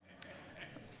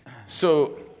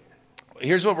So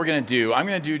here's what we're going to do. I'm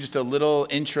going to do just a little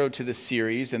intro to the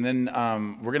series, and then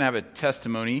we're going to have a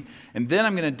testimony, and then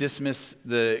I'm going to dismiss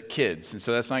the kids. And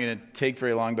so that's not going to take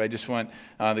very long, but I just want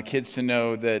the kids to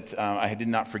know that I did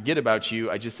not forget about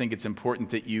you. I just think it's important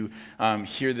that you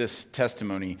hear this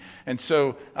testimony. And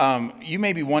so you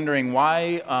may be wondering,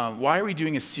 why are we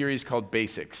doing a series called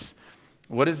Basics?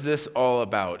 What is this all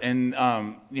about? And,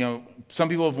 some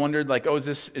people have wondered, like, is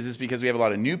this because we have a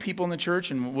lot of new people in the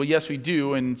church? And, well, yes, we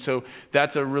do. And so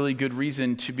that's a really good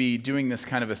reason to be doing this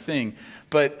kind of a thing.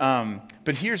 But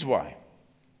here's why.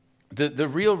 The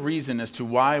real reason as to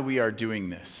why we are doing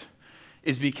this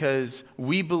is because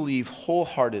we believe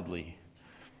wholeheartedly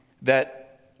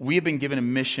that we have been given a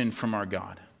mission from our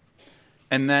God.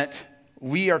 And that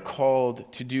we are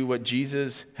called to do what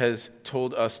Jesus has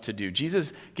told us to do.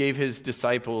 Jesus gave his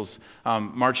disciples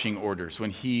marching orders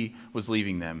when he was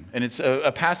leaving them. And it's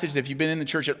a passage that if you've been in the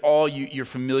church at all, you're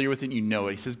familiar with it and you know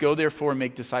it. He says, "Go therefore and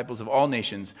make disciples of all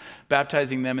nations,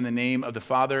 baptizing them in the name of the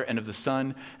Father and of the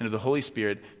Son and of the Holy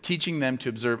Spirit, teaching them to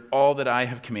observe all that I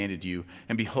have commanded you.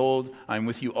 And behold, I am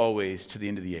with you always to the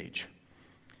end of the age."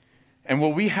 And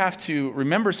what we have to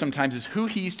remember sometimes is who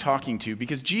he's talking to,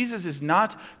 because Jesus is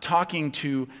not talking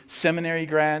to seminary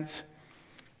grads.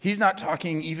 He's not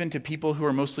talking even to people who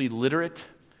are mostly literate.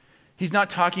 He's not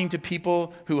talking to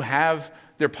people who have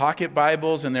their pocket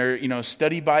Bibles and their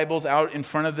study Bibles out in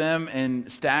front of them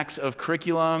and stacks of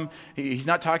curriculum. He's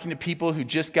not talking to people who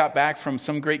just got back from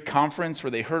some great conference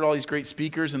where they heard all these great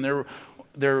speakers and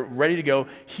they're ready to go.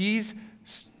 He's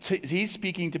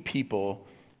speaking to people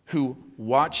who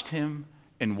watched him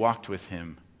and walked with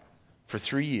him for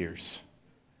 3 years.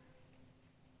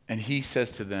 And he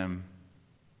says to them,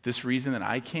 "This reason that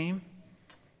I came,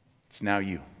 it's now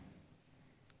you.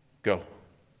 Go."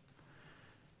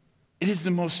 It is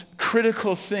the most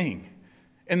critical thing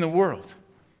in the world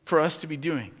for us to be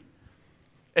doing.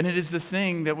 And it is the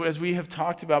thing that, as we have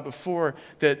talked about before,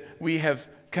 that we have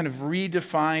kind of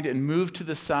redefined and moved to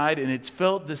the side, and it's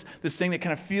felt this thing that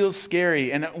kind of feels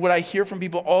scary. And what I hear from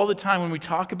people all the time when we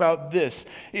talk about this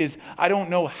is, I don't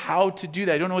know how to do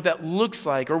that. I don't know what that looks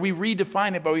like. Or we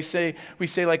redefine it, but we say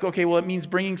like, okay, well, it means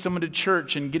bringing someone to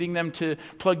church and getting them to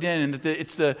plugged in, and that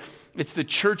it's the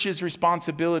church's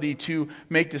responsibility to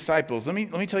make disciples. Let me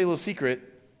tell you a little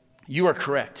secret. You are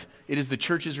correct. It is the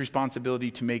church's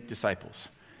responsibility to make disciples.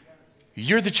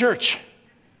 You're the church.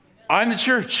 I'm the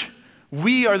church.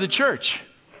 We are the church,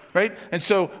 right? And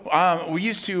so we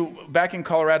used to, back in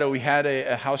Colorado, we had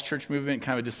a house church movement,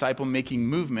 kind of a disciple-making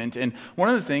movement. And one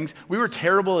of the things, we were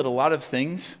terrible at a lot of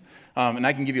things. And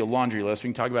I can give you a laundry list. We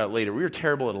can talk about it later. We were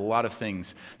terrible at a lot of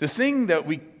things. The thing that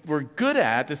we were good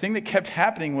at, the thing that kept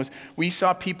happening was we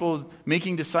saw people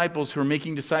making disciples who were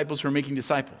making disciples who were making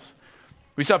disciples.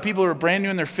 We saw people who were brand new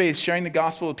in their faith, sharing the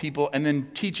gospel with people, and then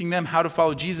teaching them how to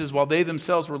follow Jesus while they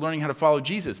themselves were learning how to follow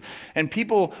Jesus. And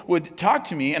people would talk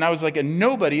to me, and I was like a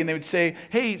nobody, and they would say,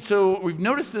 "Hey, so we've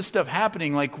noticed this stuff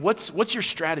happening. Like, what's your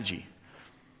strategy?"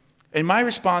 And my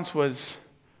response was,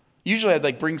 usually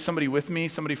I'd bring somebody with me,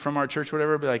 somebody from our church,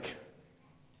 whatever, be like,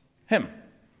 "Him.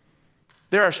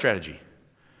 They're our strategy."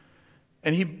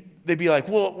 And they'd be like,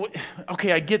 "Well,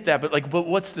 okay, I get that, but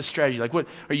what's the strategy? What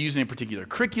are you using a particular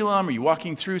curriculum? Are you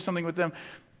walking through something with them?"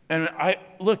 And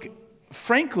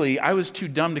frankly, I was too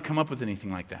dumb to come up with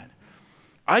anything like that.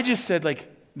 I just said,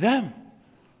 them.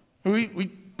 We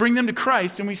bring them to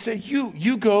Christ, and we say,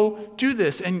 you go do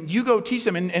this, and you go teach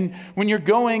them. And when you're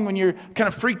kind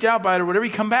of freaked out by it or whatever,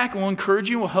 you come back, and we'll encourage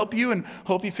you, we'll help you, and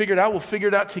help you figure it out. We'll figure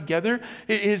it out together.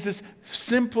 It is this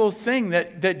simple thing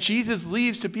that Jesus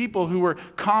leaves to people who were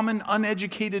common,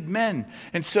 uneducated men.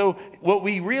 And so what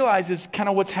we realize is kind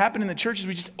of what's happened in the church is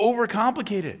we just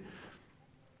overcomplicate it.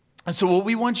 And so what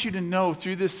we want you to know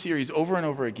through this series over and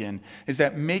over again is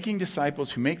that making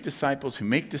disciples who make disciples who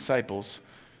make disciples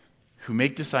who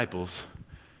make disciples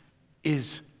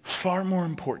is far more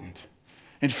important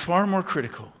and far more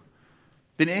critical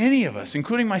than any of us,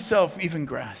 including myself, even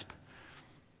grasp.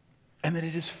 And that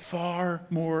it is far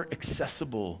more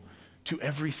accessible to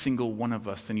every single one of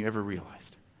us than you ever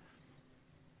realized.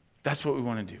 That's what we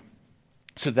want to do.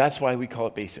 So that's why we call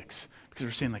it Basics. Because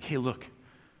we're saying hey, look,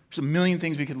 there's a million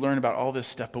things we could learn about all this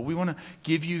stuff, but we want to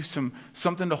give you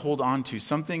something to hold on to,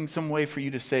 some way for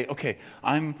you to say, okay,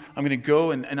 I'm going to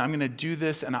go and I'm going to do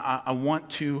this, and I want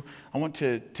to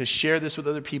share this with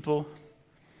other people.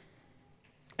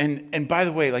 And by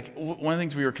the way, one of the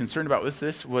things we were concerned about with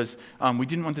this was we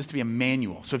didn't want this to be a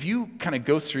manual. So if you kind of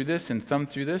go through this and thumb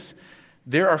through this,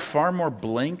 there are far more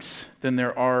blanks than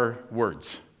there are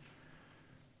words.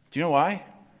 Do you know why?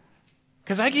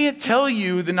 Because I can't tell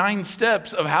you the 9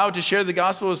 steps of how to share the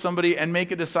gospel with somebody and make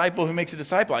a disciple who makes a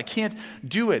disciple. I can't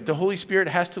do it. The Holy Spirit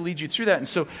has to lead you through that. And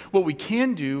so what we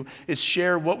can do is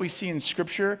share what we see in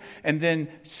Scripture and then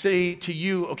say to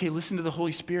you, okay, listen to the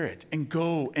Holy Spirit and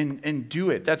go and do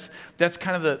it. That's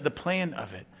kind of the plan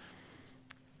of it.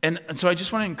 And so I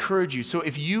just want to encourage you. So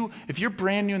if you're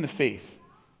brand new in the faith,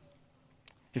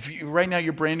 right now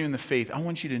you're brand new in the faith, I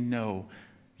want you to know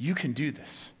you can do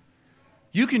this.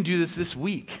 You can do this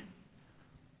week.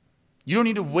 You don't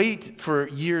need to wait for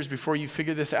years before you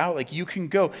figure this out. Like, you can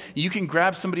go. You can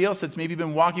grab somebody else that's maybe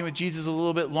been walking with Jesus a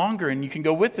little bit longer, and you can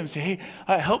go with them and say, hey,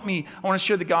 help me. I want to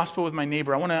share the gospel with my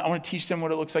neighbor. I want to teach them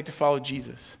what it looks like to follow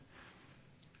Jesus.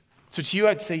 So to you,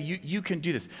 I'd say you can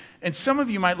do this. And some of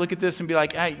you might look at this and be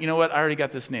like, hey, you know what? I already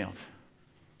got this nailed.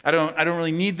 I don't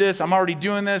really need this. I'm already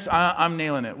doing this. I'm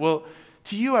nailing it. Well,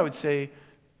 to you, I would say,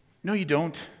 no, you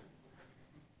don't.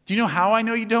 Do you know how I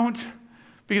know you don't?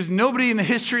 Because nobody in the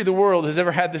history of the world has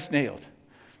ever had this nailed.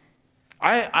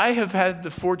 I have had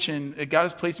the fortune that God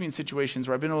has placed me in situations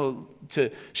where I've been able to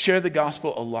share the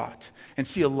gospel a lot and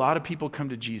see a lot of people come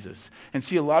to Jesus and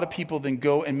see a lot of people then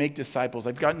go and make disciples.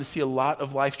 I've gotten to see a lot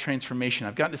of life transformation.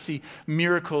 I've gotten to see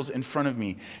miracles in front of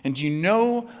me. And do you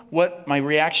know what my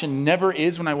reaction never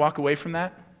is when I walk away from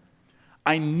that?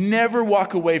 I never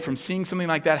walk away from seeing something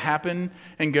like that happen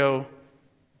and go,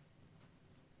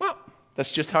 well,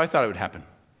 that's just how I thought it would happen.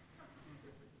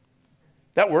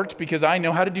 That worked because I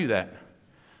know how to do that.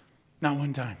 Not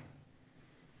one time.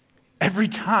 Every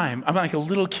time, I'm like a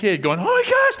little kid going, oh my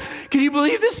gosh, can you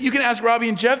believe this? You can ask Robbie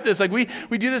and Jeff this. Like, we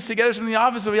do this together from the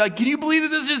office. And we're like, can you believe that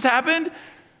this just happened?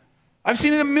 I've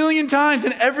seen it a million times.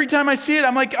 And every time I see it,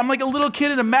 I'm like a little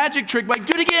kid in a magic trick. Like,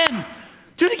 do it again.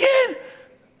 Do it again.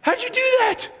 How'd you do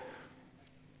that?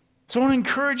 So I want to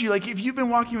encourage you, like, if you've been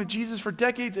walking with Jesus for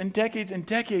decades and decades and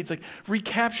decades, like,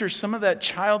 recapture some of that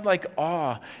childlike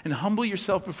awe and humble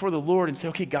yourself before the Lord and say,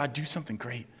 okay, God, do something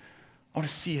great. I want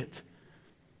to see it.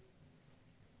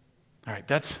 All right,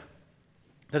 that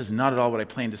is not at all what I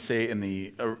planned to say in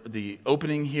the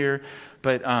opening here,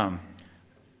 but I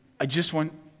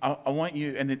want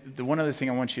you, and the one other thing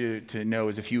I want you to know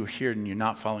is if you're here and you're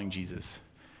not following Jesus,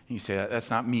 and you say, that's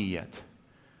not me yet,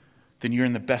 then you're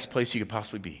in the best place you could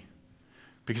possibly be.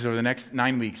 Because over the next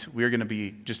 9 weeks, we're going to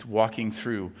be just walking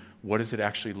through what does it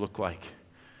actually look like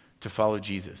to follow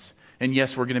Jesus. And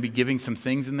yes, we're going to be giving some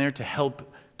things in there to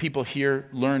help people here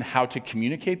learn how to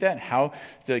communicate that, how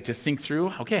to think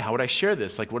through, okay, how would I share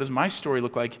this? Like, what does my story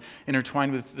look like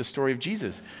intertwined with the story of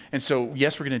Jesus? And so,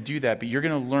 yes, we're going to do that, but you're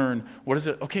going to learn, what is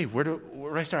it, okay, where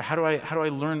do I start? How do I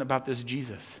learn about this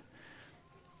Jesus?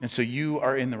 And so you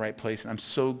are in the right place, and I'm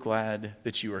so glad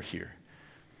that you are here.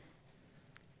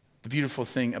 The beautiful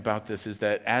thing about this is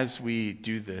that as we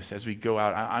do this, as we go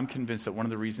out, I'm convinced that one of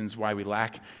the reasons why we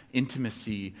lack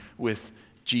intimacy with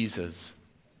Jesus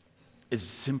is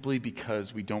simply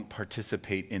because we don't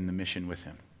participate in the mission with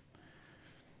him.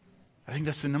 I think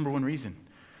that's the number one reason.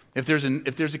 If there's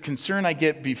a concern I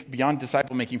get beyond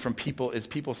disciple making from people is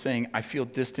people saying, I feel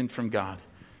distant from God.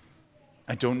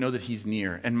 I don't know that he's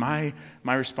near. And my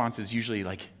response is usually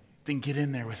like, then get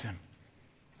in there with him.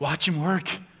 Watch him work.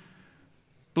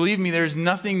 Believe me, there's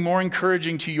nothing more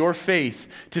encouraging to your faith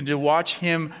than to watch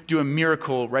him do a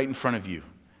miracle right in front of you.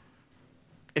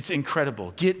 It's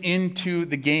incredible. Get into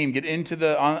the game. Get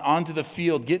into onto the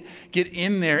field. Get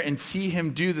in there and see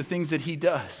him do the things that he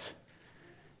does.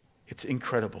 It's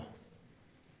incredible.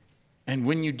 And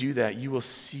when you do that,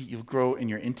 you'll grow in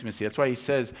your intimacy. That's why he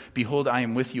says, behold, I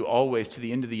am with you always to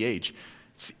the end of the age.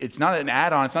 It's not an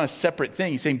add-on. It's not a separate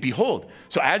thing. He's saying, behold.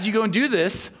 So as you go and do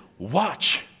this,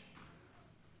 watch.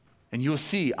 And you'll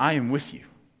see, I am with you.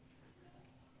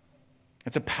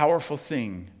 It's a powerful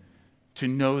thing to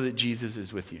know that Jesus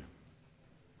is with you.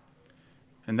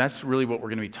 And that's really what we're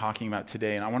going to be talking about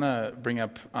today. And I want to bring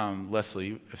up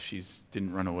Leslie, if she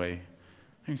didn't run away.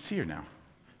 I can see her now.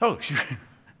 Oh,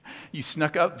 you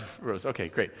snuck up, Rose. Okay,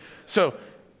 great. So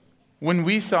when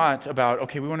we thought about,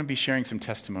 okay, we want to be sharing some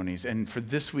testimonies. And for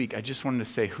this week, I just wanted to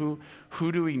say, who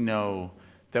do we know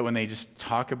that when they just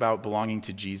talk about belonging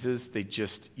to Jesus,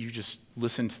 you just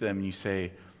listen to them and you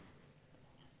say,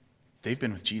 they've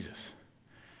been with Jesus.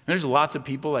 And there's lots of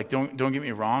people, like, don't get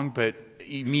me wrong, but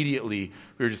immediately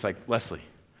we were just like, Leslie.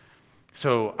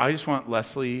 So I just want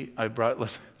Leslie, I brought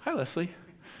Leslie. Hi, Leslie.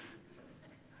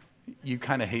 You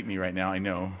kind of hate me right now, I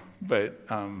know, but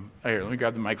here, let me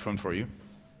grab the microphone for you.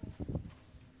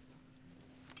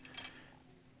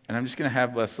 And I'm just going to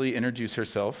have Leslie introduce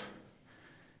herself.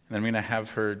 And I'm going to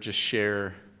have her just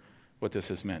share what this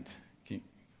has meant. There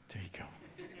you go.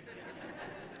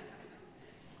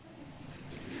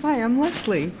 Hi, I'm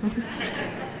Leslie.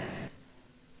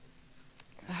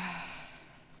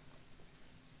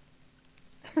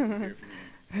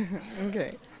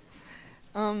 Okay.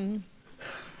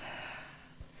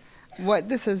 What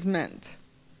this has meant.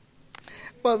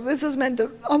 Well, this has meant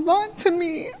a lot to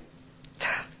me.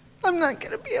 I'm not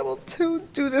going to be able to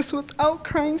do this without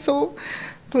crying, so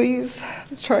please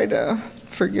try to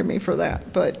forgive me for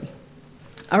that. But,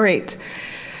 all right.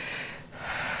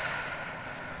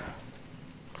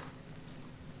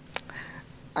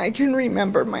 I can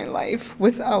remember my life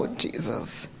without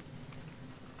Jesus.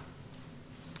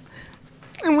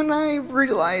 And when I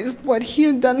realized what he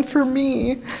had done for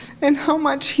me and how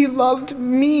much he loved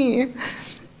me,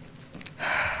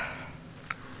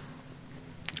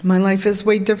 my life is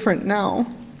way different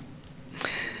now.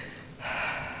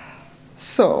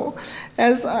 So,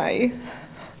 as I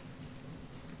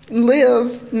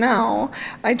live now,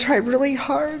 I try really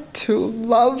hard to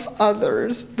love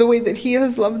others the way that he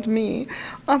has loved me,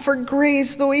 offer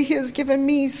grace the way he has given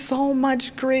me so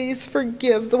much grace,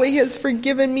 forgive the way he has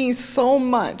forgiven me so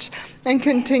much and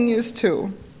continues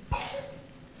to.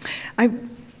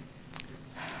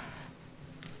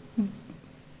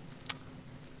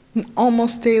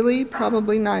 Almost daily,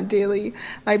 probably not daily,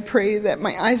 I pray that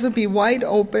my eyes will be wide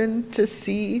open to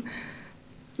see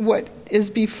what is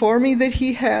before me that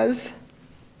he has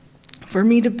for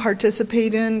me to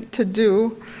participate in, to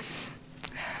do.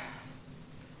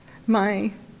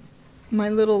 My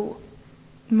little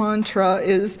mantra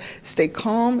is stay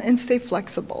calm and stay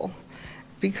flexible,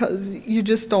 because you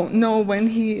just don't know when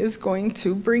he is going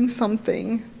to bring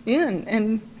something in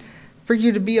and for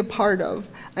you to be a part of.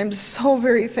 I'm so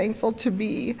very thankful to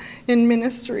be in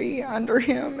ministry under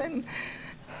him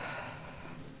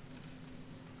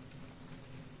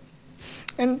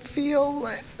and feel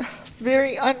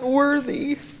very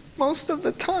unworthy most of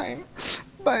the time.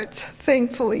 But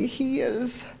thankfully, he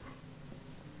has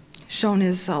shown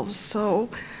himself so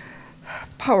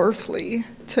powerfully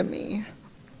to me.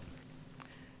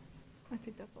 I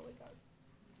think that's all I got.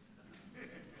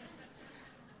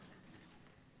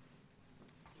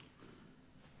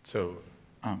 So,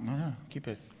 no, keep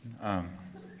it.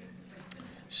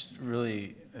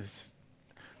 Really,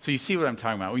 so you see what I'm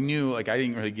talking about. We knew, I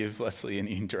didn't really give Leslie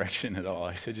any direction at all.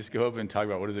 I said, just go up and talk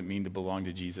about what does it mean to belong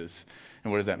to Jesus,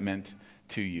 and what has that meant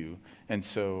to you. And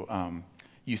so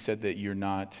you said that you're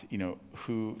not,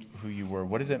 who you were.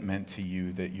 What has that meant to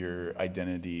you that your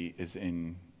identity is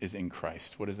in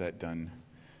Christ? What has that done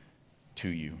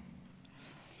to you?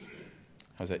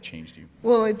 How's that changed you?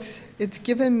 Well, it's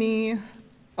given me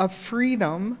a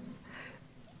freedom,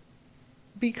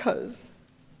 because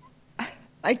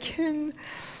I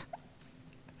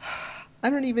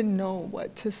don't even know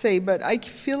what to say, but I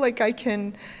feel like I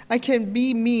can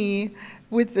be me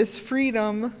with this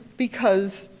freedom,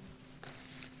 because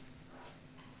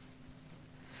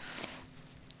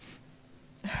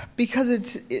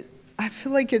I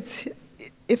feel like it's,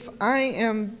 if I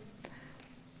am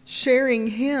sharing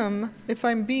him, if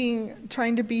I'm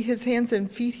trying to be his hands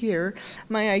and feet here,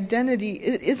 my identity,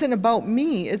 it isn't about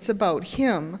me, it's about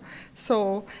him.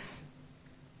 So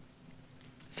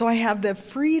I have the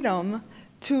freedom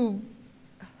to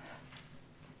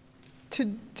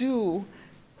do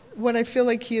what I feel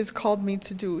like he has called me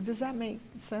to do. Does that make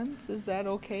sense? Is that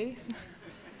okay?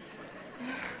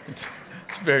 It's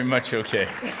very much okay.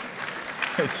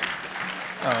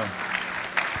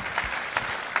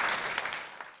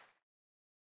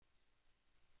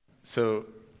 So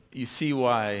you see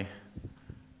why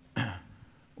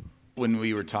when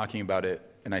we were talking about it,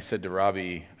 and I said to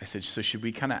Robbie, so should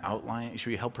we kind of should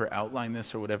we help her outline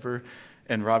this or whatever?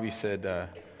 And Robbie said,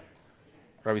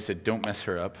 don't mess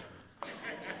her up.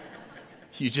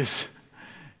 You just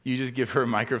give her a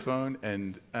microphone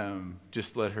and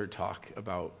just let her talk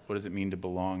about what does it mean to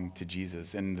belong to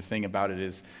Jesus. And the thing about it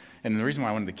is, and the reason why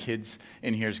I wanted the kids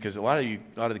in here is because a lot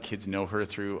of the kids know her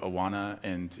through Awana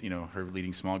and her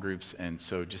leading small groups, and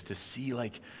so just to see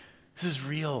this is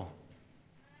real.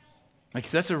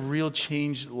 That's a real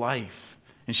changed life.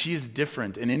 And she is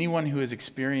different. And anyone who has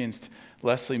experienced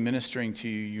Leslie ministering to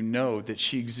you, you know that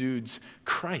she exudes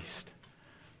Christ.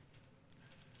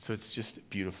 So it's just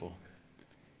beautiful.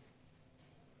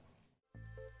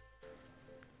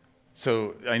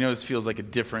 So I know this feels like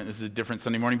this is a different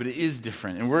Sunday morning, but it is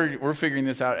different. And we're figuring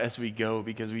this out as we go,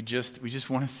 because we just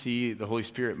want to see the Holy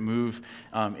Spirit move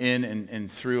in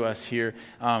and through us here.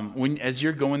 As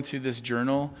you're going through this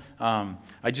journal,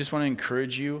 I just want to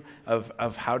encourage you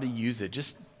of how to use it.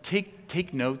 Just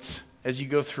take notes as you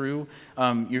go through.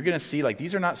 You're going to see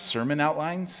these are not sermon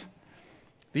outlines.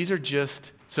 These are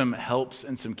just some helps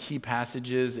and some key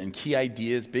passages and key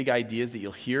ideas, big ideas that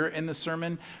you'll hear in the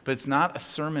sermon, but it's not a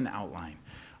sermon outline.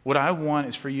 What I want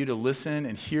is for you to listen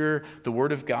and hear the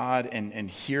Word of God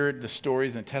and hear the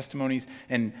stories and the testimonies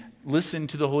and listen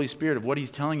to the Holy Spirit of what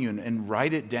He's telling you and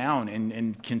write it down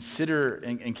and consider,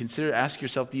 ask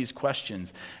yourself these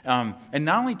questions. And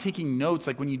not only taking notes,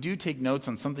 like when you do take notes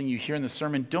on something you hear in the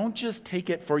sermon, don't just take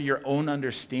it for your own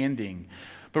understanding,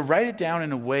 but write it down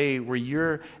in a way where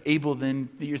you're able then,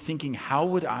 that you're thinking, how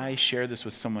would I share this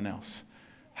with someone else?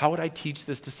 How would I teach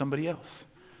this to somebody else?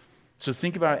 So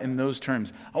think about it in those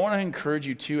terms. I want to encourage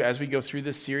you too, as we go through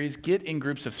this series, get in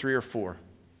groups of 3 or 4.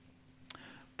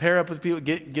 Pair up with people,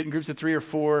 get in groups of 3 or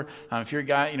 4. If you're a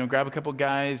guy, grab a couple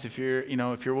guys. If you're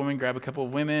a woman, grab a couple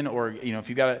of women. Or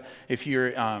if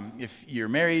you're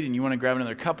married and you want to grab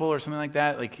another couple or something like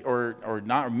that, or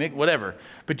not, or make whatever.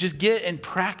 But just get and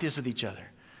practice with each other.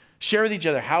 Share with each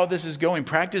other how this is going.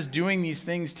 Practice doing these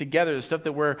things together, the stuff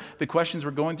the questions we're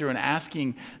going through and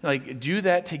asking, do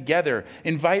that together.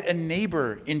 Invite a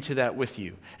neighbor into that with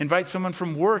you. Invite someone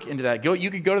from work into that.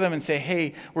 You could go to them and say,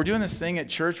 hey, we're doing this thing at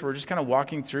church. We're just kind of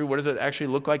walking through. What does it actually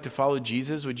look like to follow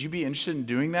Jesus? Would you be interested in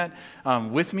doing that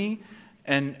with me?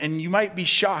 And you might be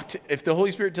shocked. If the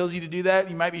Holy Spirit tells you to do that,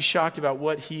 you might be shocked about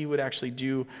what He would actually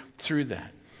do through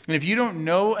that. And if you don't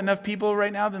know enough people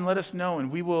right now, then let us know,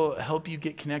 and we will help you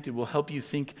get connected. We'll help you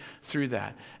think through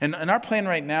that. And our plan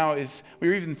right now is, we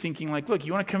were even thinking look,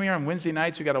 you want to come here on Wednesday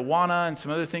nights? We got Awana and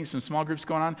some other things, some small groups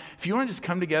going on. If you want to just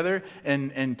come together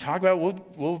and talk about it,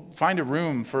 we'll find a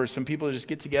room for some people to just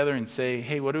get together and say,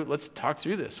 hey, let's talk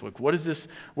through this. What is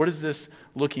this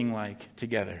looking like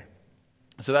together?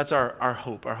 So that's our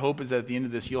hope. Our hope is that at the end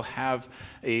of this, you'll have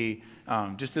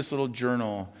just this little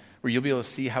journal where you'll be able to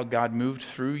see how God moved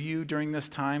through you during this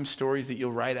time, stories that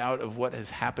you'll write out of what is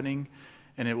happening,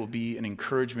 and it will be an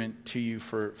encouragement to you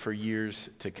for years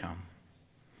to come.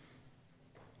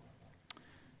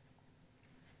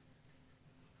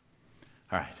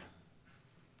 All right.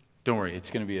 Don't worry, it's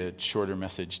going to be a shorter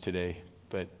message today,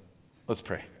 but let's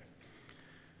pray.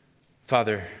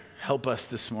 Father, help us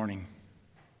this morning.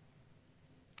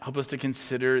 Help us to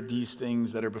consider these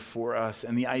things that are before us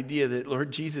and the idea that, Lord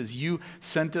Jesus, you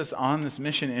sent us on this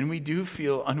mission and we do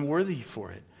feel unworthy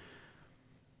for it.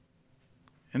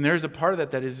 And there's a part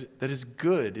of that is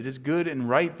good. It is good and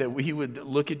right that we would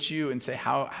look at you and say,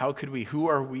 how could we? Who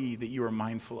are we that you are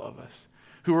mindful of us?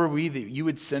 Who are we that you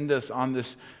would send us on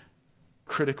this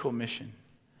critical mission?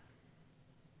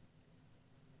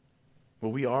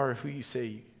 Well, we are who you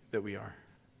say that we are.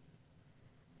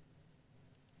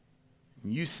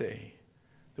 You say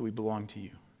that we belong to you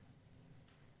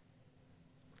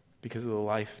because of the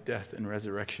life, death, and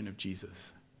resurrection of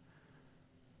Jesus.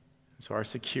 And so our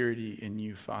security in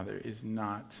you, Father, is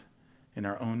not in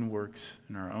our own works,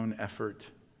 in our own effort.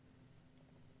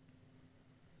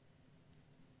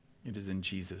 It is in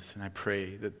Jesus. And I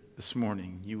pray that this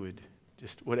morning you would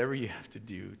just, whatever you have to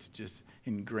do, to just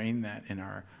ingrain that in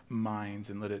our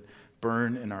minds and let it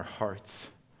burn in our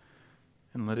hearts.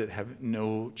 And let it have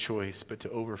no choice but to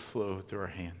overflow through our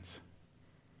hands.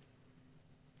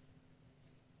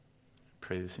 I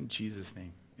pray this in Jesus'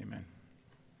 name. Amen.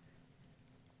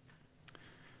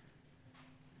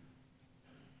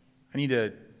 I need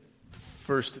to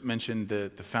first mention the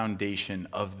foundation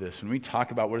of this. When we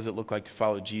talk about what does it look like to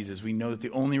follow Jesus, we know that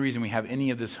the only reason we have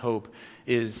any of this hope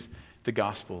is the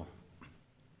gospel.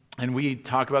 And we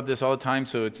talk about this all the time,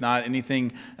 so it's not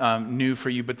anything new for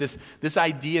you. But this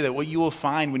idea that what you will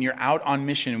find when you're out on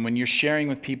mission and when you're sharing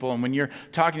with people and when you're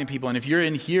talking to people, and if you're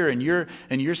in here and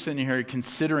you're sitting here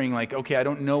considering okay, I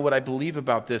don't know what I believe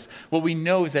about this. What we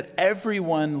know is that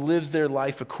everyone lives their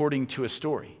life according to a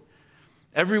story.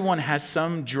 Everyone has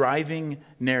some driving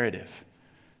narrative,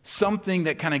 something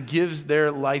that kind of gives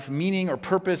their life meaning or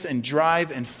purpose and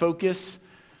drive and focus.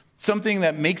 Something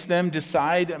that makes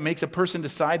a person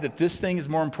decide that this thing is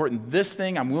more important. This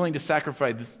thing, I'm willing to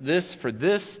sacrifice this for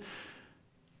this.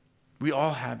 We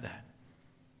all have that.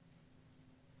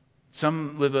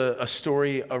 Some live a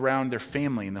story around their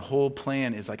family, and the whole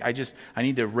plan is I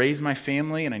need to raise my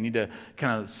family, and I need to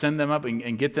kind of send them up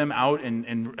and get them out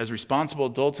and as responsible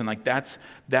adults, and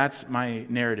that's my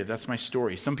narrative, that's my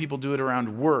story. Some people do it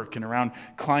around work and around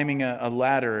climbing a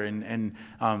ladder and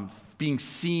being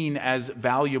seen as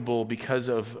valuable because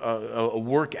of a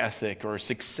work ethic or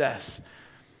success.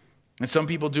 And some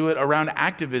people do it around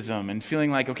activism and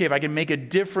feeling like, okay, if I can make a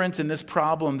difference in this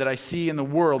problem that I see in the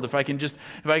world, if I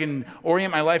can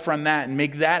orient my life around that and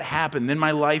make that happen, then my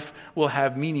life will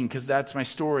have meaning because that's my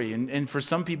story. And for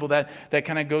some people that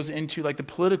kind of goes into like the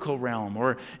political realm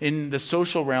or in the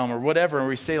social realm or whatever, and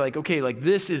we say like, okay, like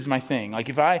this is my thing. Like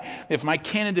if my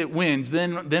candidate wins,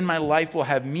 then my life will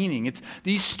have meaning.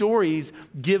 These stories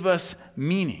give us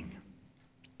meaning.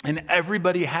 And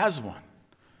everybody has one.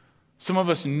 Some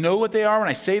of us know what they are when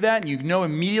I say that, and you know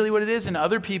immediately what it is, and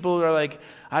other people are like,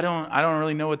 I don't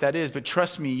really know what that is, but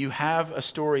trust me, you have a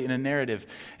story and a narrative.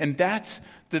 And that's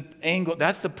the angle,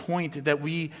 that's the point that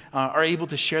we are able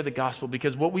to share the gospel,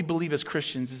 because what we believe as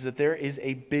Christians is that there is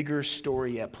a bigger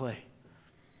story at play.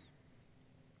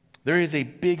 There is a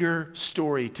bigger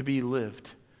story to be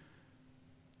lived.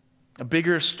 A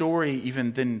bigger story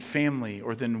even than family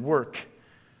or than work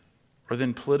or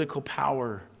than political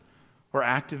power or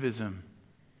activism,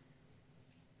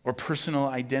 or personal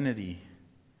identity.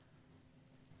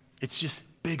 It's just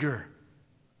bigger.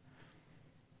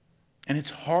 And it's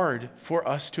hard for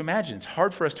us to imagine. It's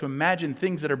hard for us to imagine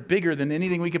things that are bigger than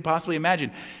anything we could possibly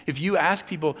imagine. If you ask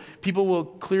people will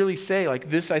clearly say, like,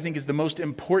 this I think is the most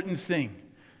important thing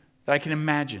that I can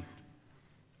imagine.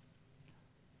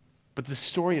 But the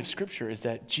story of Scripture is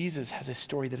that Jesus has a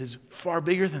story that is far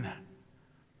bigger than that.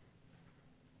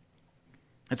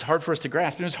 It's hard for us to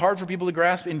grasp. And it was hard for people to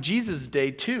grasp in Jesus'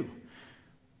 day too.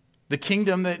 The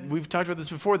kingdom that, we've talked about this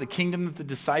before, the kingdom that the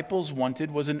disciples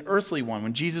wanted was an earthly one.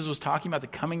 When Jesus was talking about the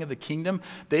coming of the kingdom,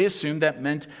 they assumed that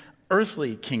meant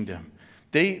earthly kingdom.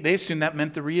 They assumed that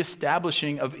meant the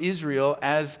reestablishing of Israel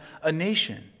as a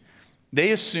nation.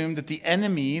 They assumed that the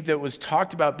enemy that was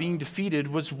talked about being defeated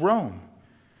was Rome.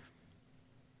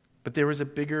 But there was a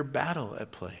bigger battle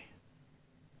at play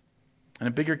and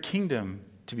a bigger kingdom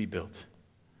to be built.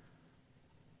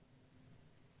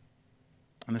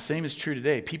 And the same is true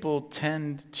today. People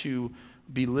tend to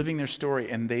be living their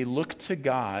story, and they look to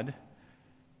God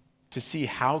to see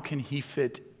how can he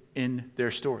fit in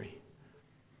their story.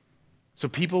 So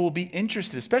people will be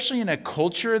interested, especially in a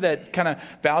culture that kind of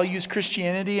values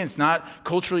Christianity, and it's not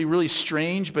culturally really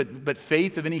strange, but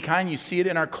faith of any kind. You see it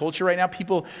in our culture right now.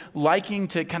 People liking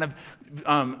to kind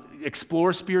of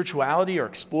explore spirituality or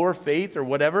explore faith or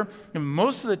whatever. And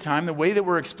most of the time, the way that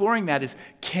we're exploring that is,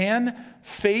 can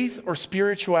faith or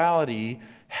spirituality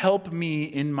help me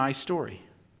in my story?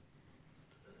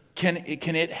 Can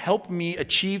it help me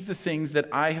achieve the things that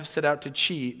I have set out to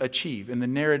achieve in the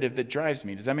narrative that drives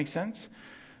me? Does that make sense?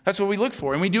 That's what we look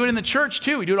for. And we do it in the church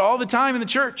too. We do it all the time in the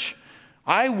church.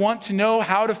 I want to know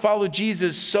how to follow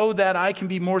Jesus so that I can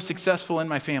be more successful in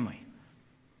my family.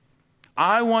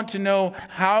 I want to know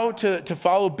how to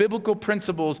follow biblical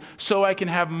principles so I can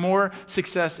have more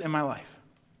success in my life.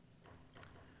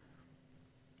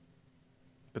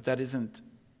 But that isn't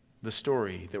the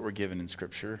story that we're given in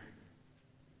Scripture.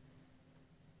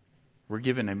 We're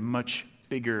given a much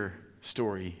bigger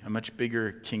story, a much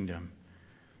bigger kingdom.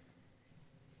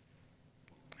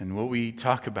 And what we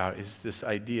talk about is this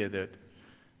idea that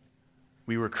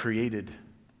we were created.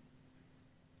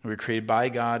 We were created by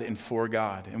God and for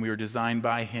God, and we were designed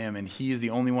by him, and he is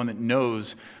the only one that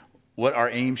knows what our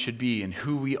aim should be and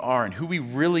who we are and who we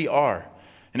really are.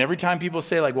 And every time people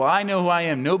say like, well, I know who I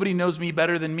am, nobody knows me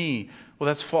better than me. Well,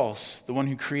 that's false. The one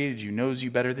who created you knows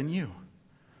you better than you.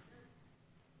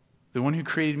 The one who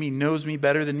created me knows me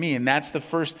better than me. And that's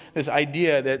this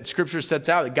idea that Scripture sets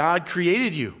out, that God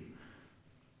created you.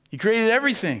 He created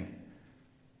everything.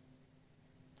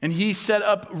 And he set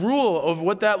up rule of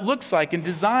what that looks like and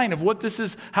design of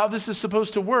how this is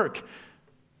supposed to work.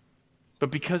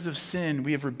 But because of sin,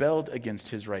 we have rebelled against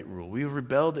his right rule. We have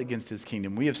rebelled against his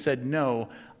kingdom. We have said, no,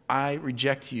 I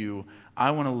reject you.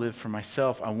 I want to live for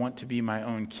myself. I want to be my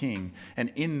own king.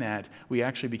 And in that, we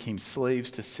actually became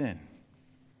slaves to sin.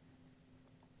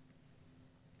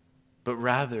 But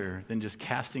rather than just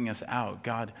casting us out,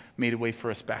 God made a way for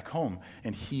us back home.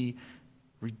 And he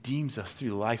redeems us through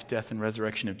the life, death, and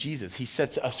resurrection of Jesus. He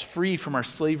sets us free from our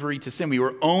slavery to sin. We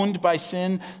were owned by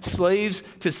sin, slaves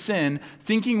to sin,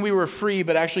 thinking we were free,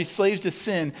 but actually slaves to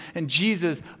sin. And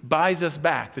Jesus buys us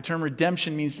back. The term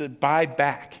redemption means to buy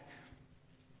back.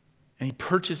 And he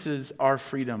purchases our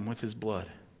freedom with his blood.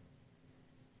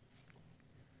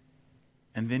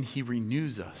 And then he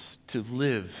renews us to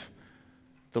live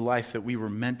the life that we were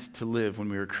meant to live when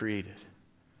we were created.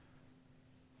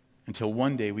 Until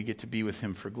one day we get to be with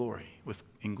him for glory,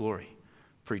 in glory,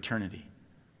 for eternity.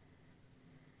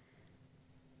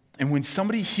 And when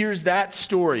somebody hears that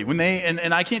story,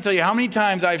 and I can't tell you how many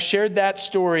times I've shared that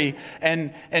story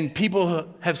and people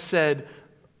have said,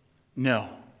 no,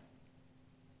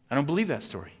 I don't believe that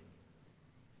story.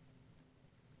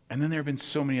 And then there have been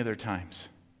so many other times.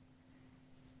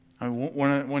 I mean,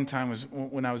 one time was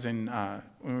when I was when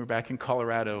we were back in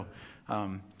Colorado.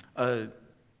 A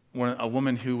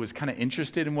woman who was kind of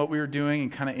interested in what we were doing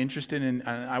and kind of interested in,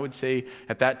 I would say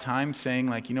at that time, saying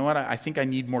like, you know what, I think I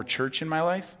need more church in my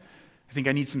life. I think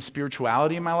I need some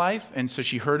spirituality in my life. And so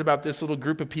she heard about this little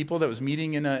group of people that was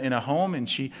meeting in a home, and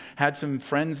she had some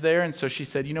friends there. And so she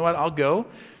said, you know what, I'll go.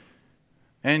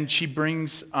 And she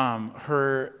brings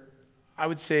her, I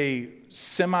would say,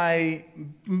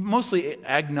 mostly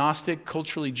agnostic,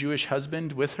 culturally Jewish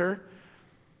husband with her.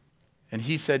 And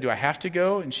he said, do I have to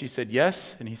go? And she said,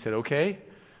 yes. And he said, okay.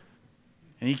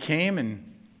 And he came, and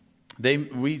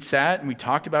we sat and we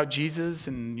talked about Jesus,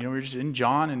 and we were just in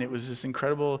John, and it was this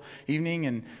incredible evening.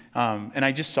 And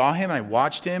I just saw him, and I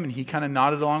watched him, and he kind of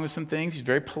nodded along with some things. He's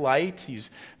very polite. He's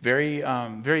very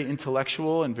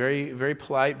intellectual and very, very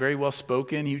polite, very well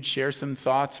spoken. He would share some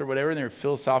thoughts or whatever, and they were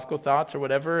philosophical thoughts or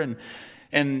whatever.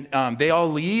 And they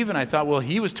all leave, and I thought, well,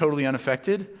 he was totally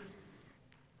unaffected.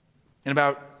 And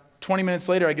about 20 minutes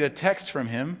later, I get a text from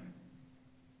him.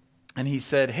 And he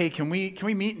said, hey, can we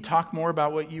meet and talk more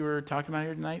about what you were talking about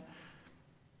here tonight?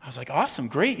 I was like, awesome,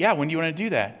 great, yeah, when do you want to do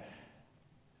that?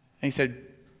 And he said,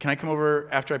 can I come over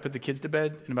after I put the kids to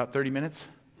bed in about 30 minutes?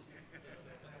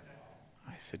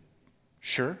 I said,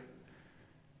 sure.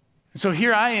 And so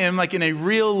here I am, like in a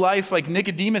real life, like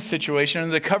Nicodemus situation,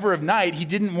 under the cover of night. He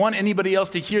didn't want anybody else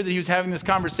to hear that he was having this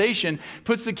conversation,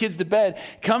 puts the kids to bed,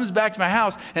 comes back to my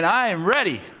house, and I am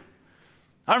ready.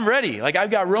 I'm ready. Like, I've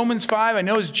got Romans 5. I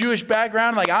know his Jewish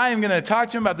background. Like, I am going to talk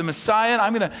to him about the Messiah.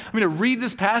 I'm going to read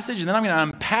this passage, and then I'm going to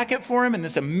unpack it for him in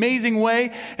this amazing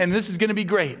way, and this is going to be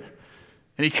great.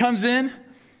 And he comes in,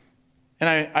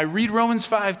 and I read Romans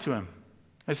 5 to him.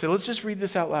 I said, let's just read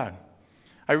this out loud.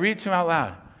 I read it to him out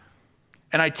loud.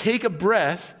 And I take a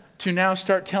breath to now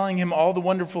start telling him all the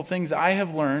wonderful things I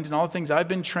have learned and all the things I've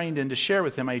been trained in to share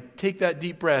with him. I take that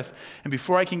deep breath, and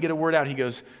before I can get a word out, he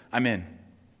goes, I'm in.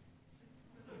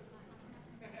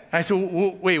 I said,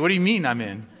 wait, what do you mean I'm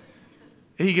in?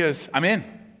 He goes, I'm in.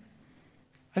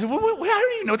 I said, I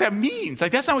don't even know what that means.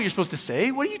 Like, that's not what you're supposed to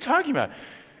say. What are you talking about?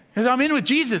 He goes, I'm in with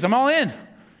Jesus. I'm all in.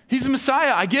 He's the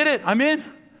Messiah. I get it. I'm in. And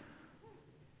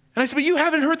I said, but you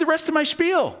haven't heard the rest of my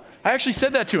spiel. I actually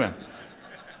said that to him.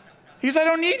 He goes, I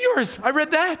don't need yours. I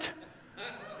read that.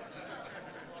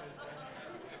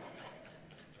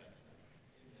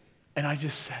 And I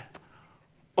just said,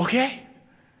 okay.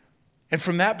 And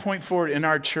from that point forward in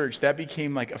our church, that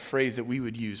became like a phrase that we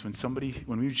would use when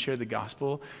we would share the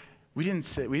gospel. We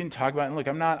didn't talk about it. And look,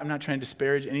 I'm not trying to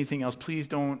disparage anything else. Please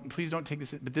don't take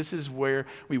this. But this is where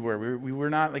we were. We were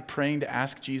not like praying to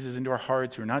ask Jesus into our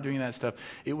hearts. We were not doing that stuff.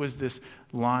 It was this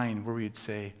line where we'd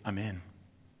say, I'm in.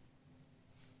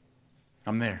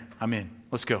 I'm there. I'm in.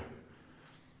 Let's go.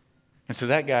 And so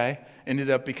that guy ended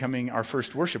up becoming our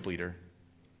first worship leader.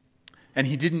 And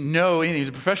he didn't know anything. He was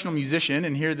a professional musician,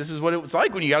 and here, this is what it was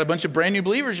like when you got a bunch of brand new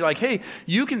believers. You're like, hey,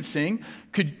 you can sing.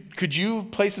 Could you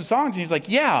play some songs? And he's like,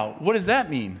 yeah, what does that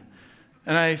mean?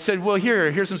 And I said, well,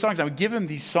 here's some songs. I would give him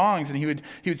these songs, and he would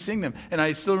sing them. And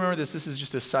I still remember this. This is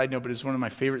just a side note, but it's one of my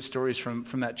favorite stories from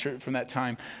that church, from that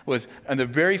time. Was on the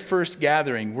very first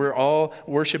gathering, we're all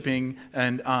worshiping,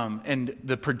 and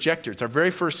the projector. It's our very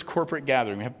first corporate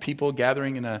gathering. We have people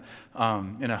gathering in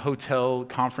a hotel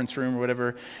conference room or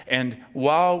whatever. And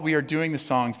while we are doing the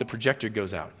songs, the projector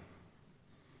goes out.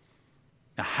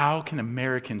 Now, how can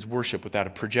Americans worship without a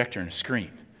projector and a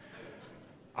screen?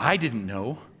 I didn't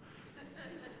know.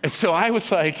 And so I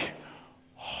was like,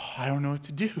 I don't know what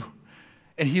to do.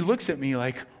 And he looks at me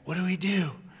like, what do we do?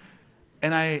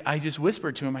 And I just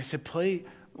whispered to him, I said, play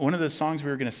one of the songs we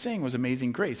were going to sing was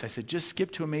Amazing Grace. I said, just skip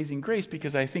to Amazing Grace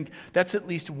because I think that's at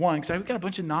least one. Because we've got a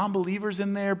bunch of non-believers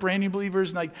in there, brand new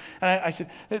believers. And I said,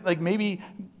 like maybe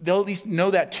they'll at least know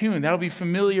that tune. That'll be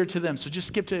familiar to them. So just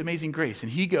skip to Amazing Grace.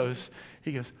 And he goes,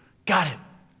 got it.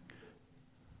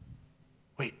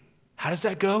 Wait, how does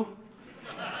that go?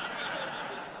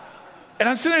 And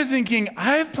I'm sitting there thinking,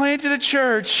 I've planted a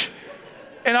church,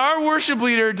 and our worship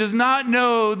leader does not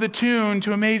know the tune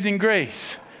to Amazing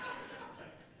Grace.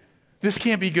 This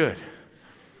can't be good.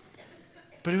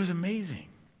 But it was amazing.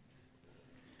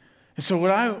 And so what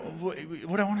I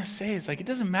want to say is, like, it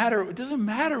doesn't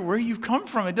matter where you've come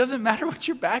from. It doesn't matter what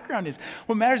your background is.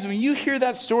 What matters is when you hear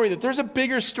that story, that there's a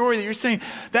bigger story that you're saying,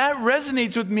 that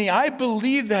resonates with me. I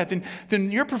believe that. Then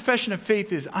your profession of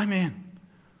faith is, I'm in.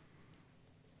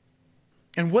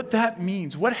 And what that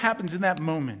means, what happens in that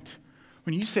moment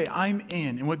when you say, I'm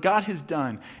in, and what God has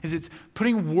done is it's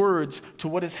putting words to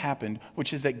what has happened,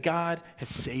 which is that God has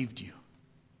saved you.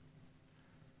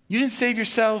 You didn't save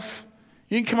yourself.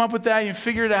 You didn't come up with that. You didn't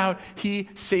figure it out. He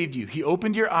saved you. He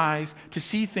opened your eyes to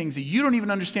see things that you don't even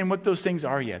understand what those things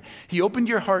are yet. He opened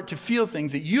your heart to feel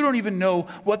things that you don't even know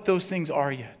what those things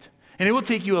are yet. And it will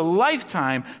take you a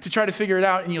lifetime to try to figure it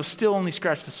out, and you'll still only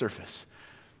scratch the surface.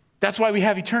 That's why we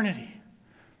have eternity.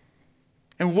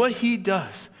 And what he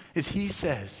does is he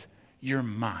says, you're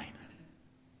mine.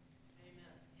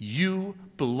 You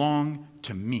belong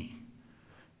to me.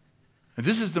 And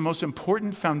this is the most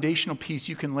important foundational piece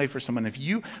you can lay for someone. If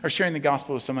you are sharing the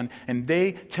gospel with someone and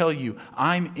they tell you,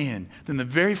 I'm in, then the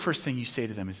very first thing you say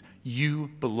to them is,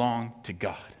 you belong to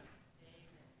God.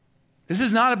 This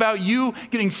is not about you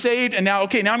getting saved and now I'm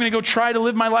going to go try to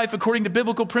live my life according to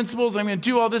biblical principles. I'm going to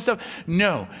do all this stuff.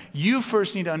 No, you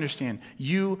first need to understand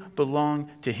you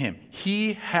belong to him.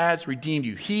 He has redeemed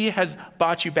you. He has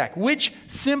bought you back, which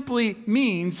simply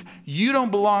means you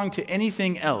don't belong to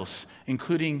anything else,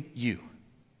 including you.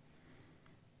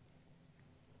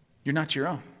 You're not your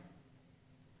own.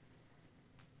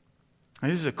 And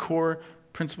this is a core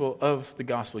principle of the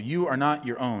gospel. You are not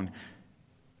your own.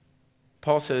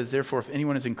 Paul says, therefore, if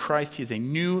anyone is in Christ, he is a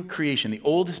new creation. The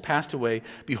old has passed away.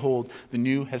 Behold, the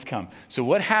new has come. So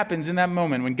what happens in that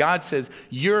moment when God says,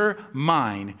 you're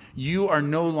mine, you are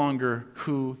no longer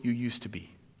who you used to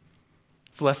be?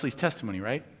 It's Leslie's testimony,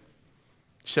 right?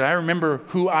 She said, I remember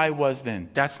who I was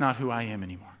then. That's not who I am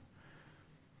anymore.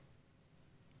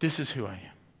 This is who I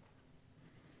am.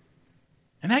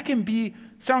 And that can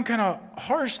sound kind of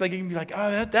harsh. Like, you can be like,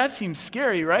 oh, that seems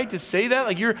scary, right? To say that,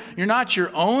 like you're not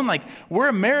your own. Like, we're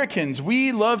Americans.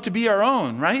 We love to be our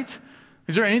own, right?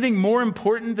 Is there anything more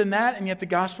important than that? And yet the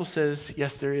gospel says,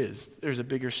 yes, there is. There's a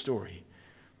bigger story.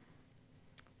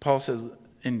 Paul says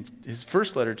in his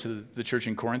first letter to the church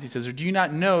in Corinth, he says, or do you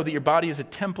not know that your body is a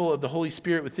temple of the Holy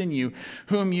Spirit within you,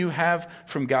 whom you have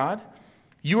from God?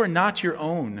 You are not your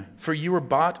own, for you were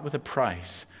bought with a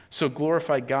price. So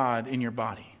glorify God in your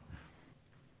body.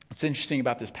 What's interesting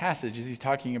about this passage is he's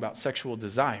talking about sexual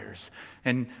desires,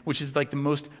 and which is like the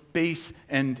most base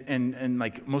and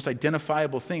like most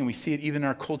identifiable thing. We see it even in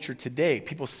our culture today.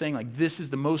 People saying like, this is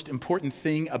the most important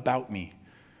thing about me,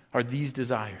 are these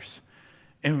desires.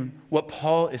 And what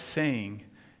Paul is saying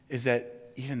is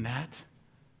that even that,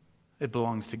 it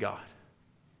belongs to God.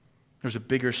 There's a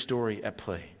bigger story at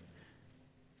play.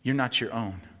 You're not your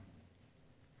own.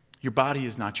 Your body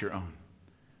is not your own.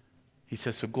 He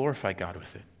says, so glorify God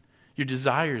with it. Your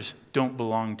desires don't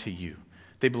belong to you.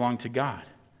 They belong to God.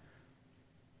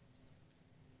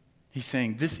 He's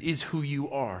saying, this is who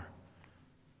you are.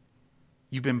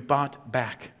 You've been bought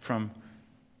back from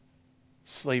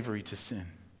slavery to sin.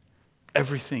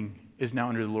 Everything is now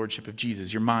under the lordship of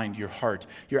Jesus. Your mind, your heart,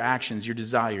 your actions, your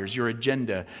desires, your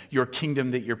agenda, your kingdom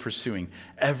that you're pursuing.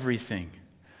 Everything.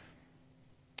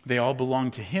 They all belong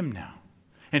to him now.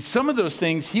 And some of those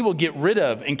things he will get rid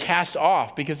of and cast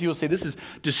off because he will say, this is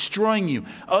destroying you.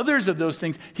 Others of those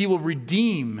things he will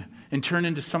redeem and turn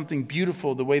into something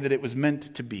beautiful the way that it was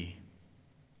meant to be.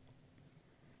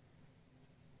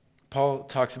 Paul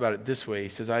talks about it this way. He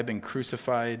says, I've been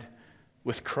crucified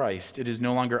with Christ. It is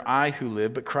no longer I who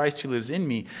live, but Christ who lives in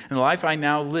me. And the life I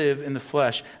now live in the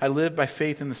flesh, I live by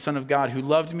faith in the Son of God who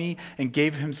loved me and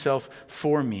gave himself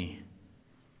for me.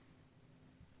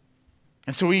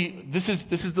 And so this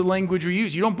is the language we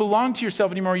use. You don't belong to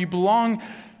yourself anymore. You belong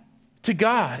to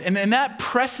God. And that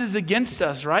presses against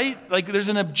us, right? Like there's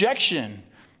an objection.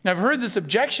 And I've heard this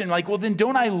objection, like, well, then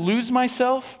don't I lose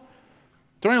myself?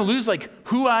 Don't I lose like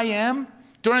who I am?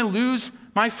 Don't I lose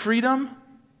my freedom?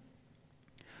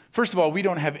 First of all, we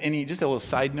don't have just a little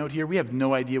side note here, we have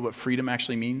no idea what freedom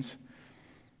actually means.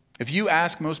 If you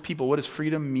ask most people, what does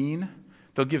freedom mean?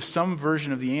 They'll give some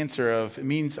version of the answer of, it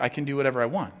means I can do whatever I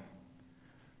want.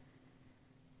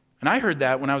 And I heard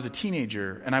that when I was a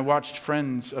teenager, and I watched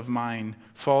friends of mine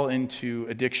fall into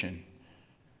addiction.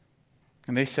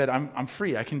 And they said, I'm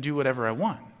free. I can do whatever I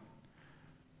want.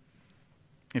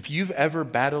 If you've ever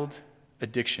battled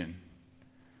addiction,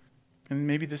 and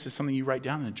maybe this is something you write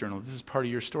down in the journal, this is part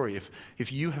of your story.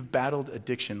 If you have battled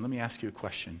addiction, let me ask you a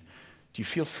question. Do you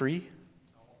feel free?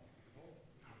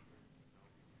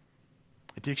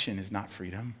 Addiction is not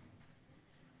freedom.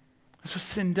 That's what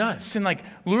sin does. Sin like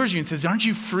lures you and says, aren't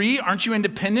you free? Aren't you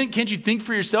independent? Can't you think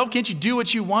for yourself? Can't you do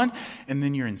what you want? And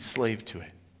then you're enslaved to it.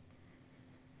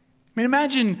 I mean,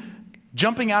 imagine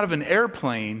jumping out of an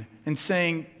airplane and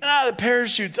saying, the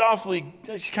parachute's awfully,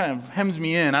 it just kind of hems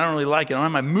me in. I don't really like it. I don't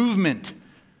have my movement.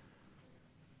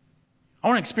 I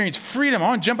want to experience freedom. I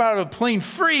want to jump out of a plane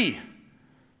free.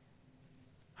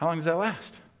 How long does that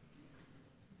last?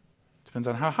 Depends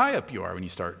on how high up you are when you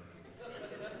start.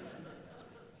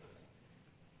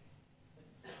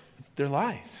 They're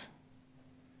lies.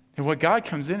 And what God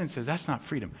comes in and says, that's not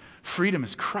freedom. Freedom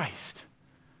is Christ.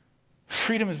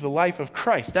 Freedom is the life of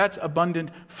Christ. That's abundant,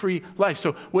 free life.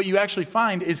 So what you actually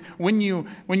find is when you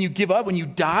give up, when you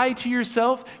die to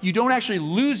yourself, you don't actually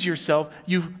lose yourself,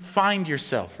 you find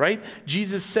yourself, right?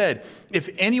 Jesus said, if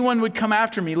anyone would come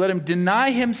after me, let him deny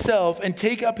himself and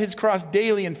take up his cross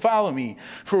daily and follow me.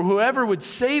 For whoever would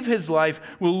save his life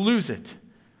will lose it.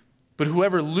 But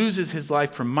whoever loses his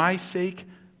life for my sake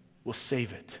will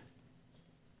save it.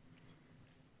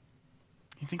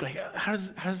 You think like, how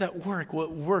does that work? Well,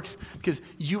 it works because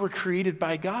you were created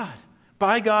by God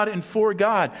and for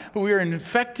God. But we are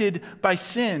infected by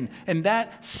sin, and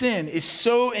that sin is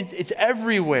it's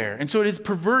everywhere. And so it has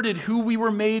perverted who we were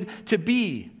made to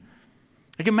be.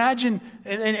 Like imagine,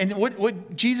 and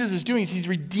what Jesus is doing is he's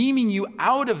redeeming you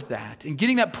out of that and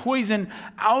getting that poison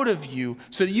out of you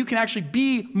so that you can actually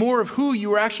be more of who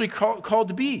you were actually called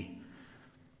to be.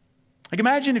 Like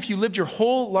imagine if you lived your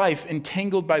whole life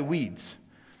entangled by weeds.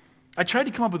 I tried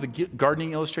to come up with a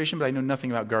gardening illustration, but I know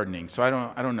nothing about gardening, so I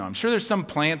don't know. I'm sure there's some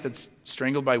plant that's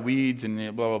strangled by weeds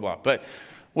and blah, blah, blah. But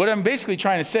what I'm basically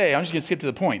trying to say, I'm just going to skip to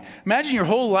the point. Imagine your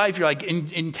whole life, you're like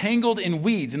entangled in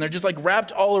weeds, and they're just like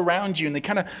wrapped all around you, and they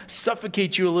kind of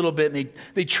suffocate you a little bit, and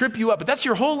they trip you up. But that's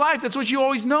your whole life. That's what you've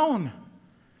always known.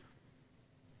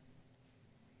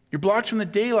 You're blocked from the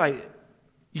daylight.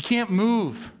 You can't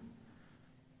move.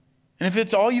 And if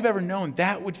it's all you've ever known,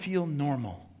 that would feel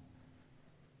normal.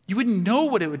 You wouldn't know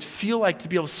what it would feel like to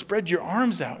be able to spread your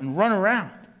arms out and run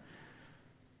around.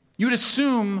 You would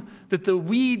assume that the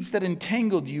weeds that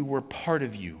entangled you were part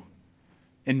of you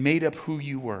and made up who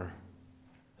you were.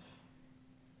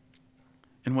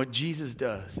 And what Jesus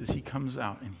does is he comes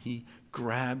out and he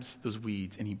grabs those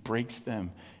weeds and he breaks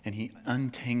them and he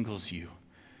untangles you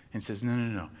and says,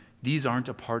 no. These aren't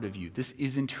a part of you. This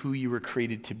isn't who you were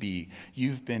created to be.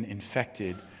 You've been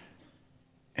infected.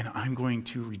 And I'm going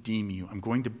to redeem you. I'm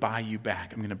going to buy you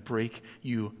back. I'm going to break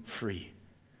you free.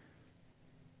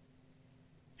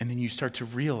 And then you start to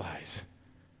realize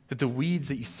that the weeds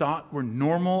that you thought were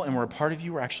normal and were a part of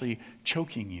you were actually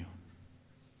choking you.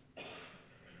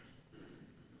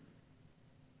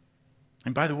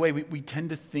 And by the way, we tend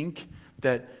to think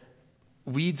that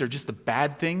weeds are just the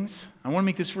bad things. I want to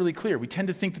make this really clear. We tend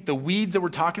to think that the weeds that we're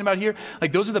talking about here,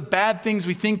 like those are the bad things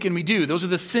we think and we do. Those are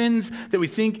the sins that we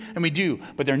think and we do.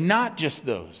 But they're not just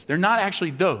those. They're not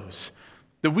actually those.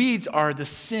 The weeds are the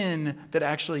sin that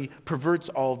actually perverts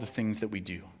all the things that we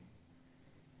do.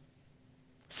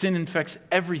 Sin infects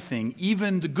everything,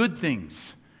 even the good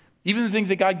things, even the things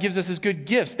that God gives us as good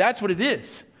gifts. That's what it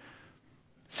is.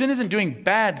 Sin isn't doing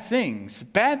bad things.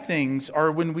 Bad things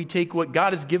are when we take what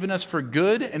God has given us for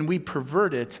good and we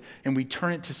pervert it and we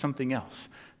turn it to something else.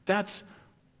 That's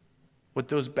what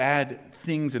those bad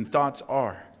things and thoughts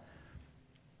are.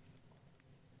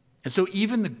 And so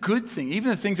even the good thing, even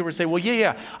the things that we're saying, well,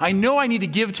 yeah, I know I need to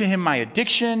give to him my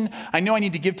addiction. I know I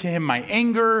need to give to him my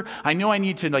anger. I know I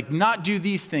need to not do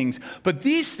these things. But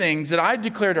these things that I've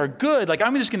declared are good,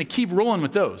 I'm just going to keep rolling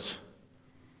with those.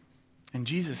 And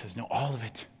Jesus says, no, all of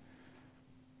it.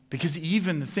 Because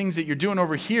even the things that you're doing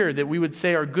over here that we would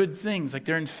say are good things,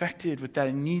 they're infected with that.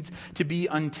 It needs to be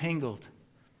untangled.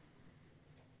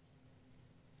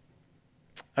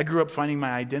 I grew up finding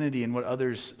my identity in what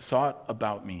others thought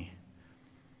about me.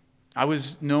 I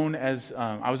was known as,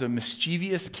 I was a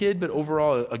mischievous kid, but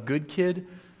overall a good kid.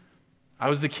 I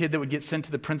was the kid that would get sent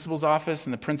to the principal's office,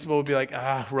 and the principal would be like,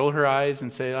 roll her eyes and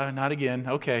say, not again,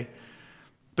 okay.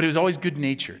 But it was always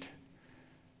good-natured.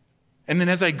 And then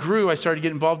as I grew, I started to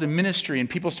get involved in ministry, and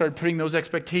people started putting those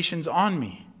expectations on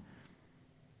me.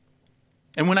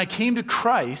 And when I came to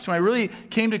Christ, when I really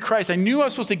came to Christ, I knew I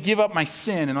was supposed to give up my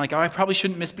sin. And I probably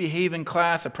shouldn't misbehave in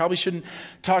class. I probably shouldn't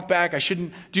talk back. I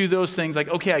shouldn't do those things.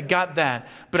 Okay, I got that.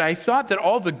 But I thought that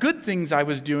all the good things I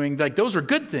was doing, those were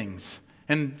good things.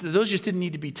 And those just didn't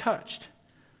need to be touched.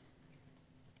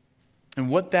 And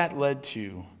what that led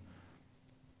to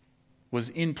was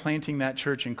in planting that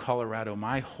church in Colorado,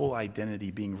 my whole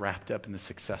identity being wrapped up in the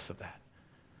success of that.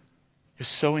 It was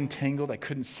so entangled, I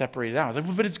couldn't separate it out. I was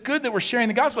like, but it's good that we're sharing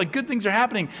the gospel. Good things are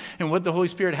happening. And what the Holy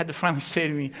Spirit had to finally say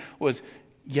to me was,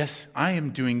 yes, I am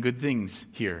doing good things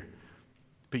here,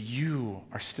 but you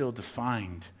are still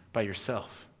defined by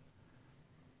yourself.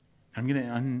 I'm going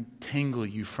to untangle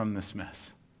you from this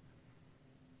mess.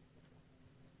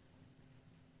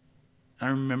 I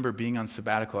remember being on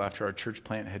sabbatical after our church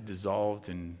plant had dissolved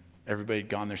and everybody had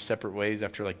gone their separate ways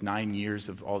after 9 years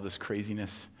of all this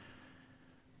craziness.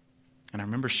 And I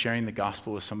remember sharing the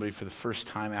gospel with somebody for the first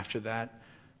time after that.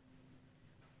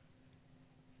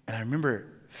 And I remember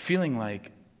feeling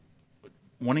like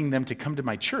wanting them to come to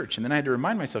my church. And then I had to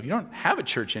remind myself, you don't have a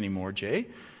church anymore, Jay. And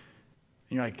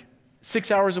you're like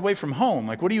 6 hours away from home.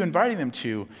 Like, what are you inviting them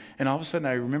to? And all of a sudden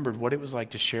I remembered what it was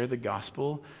like to share the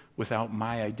gospel without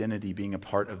my identity being a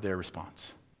part of their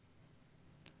response.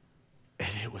 And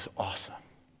it was awesome.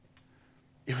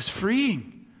 It was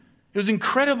freeing. It was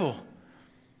incredible.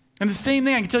 And the same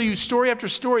thing, I can tell you story after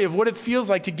story of what it feels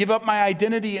like to give up my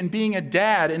identity and being a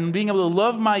dad and being able to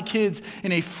love my kids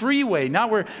in a free way,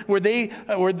 not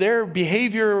where their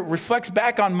behavior reflects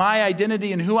back on my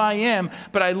identity and who I am,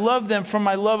 but I love them from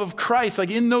my love of Christ. Like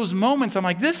in those moments, I'm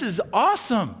like, this is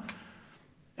awesome.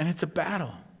 And it's a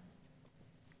battle.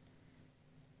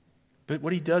 But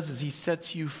what he does is he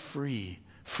sets you free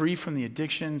from the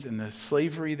addictions and the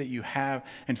slavery that you have,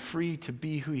 and free to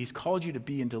be who he's called you to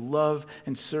be and to love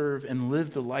and serve and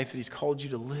live the life that he's called you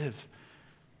to live.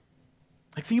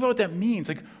 Like, think about what that means.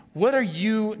 Like, what are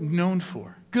you known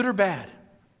for, good or bad?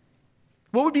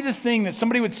 What would be the thing that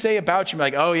somebody would say about you,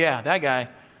 like, oh yeah, that guy?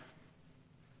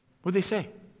 What would they say?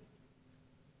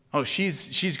 Oh,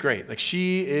 she's great. Like,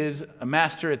 she is a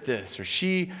master at this,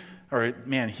 or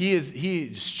man, he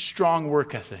is strong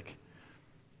work ethic.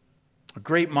 A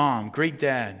great mom, great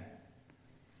dad.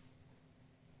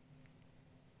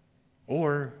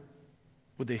 Or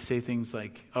would they say things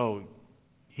like, oh,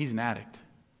 he's an addict.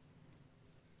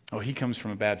 Oh, he comes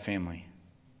from a bad family.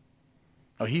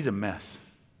 Oh, he's a mess.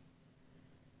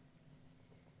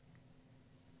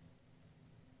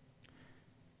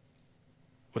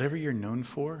 Whatever you're known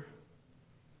for,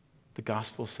 the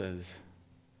gospel says,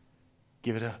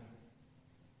 give it up.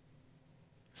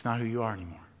 It's not who you are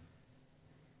anymore.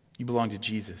 You belong to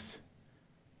Jesus.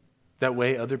 That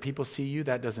way other people see you,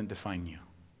 that doesn't define you.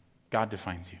 God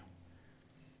defines you.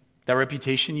 That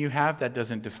reputation you have, that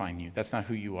doesn't define you. That's not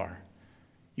who you are.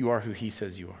 You are who he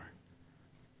says you are.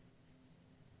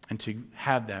 And to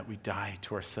have that, we die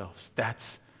to ourselves.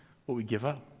 That's what we give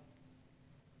up.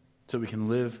 So we can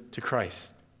live to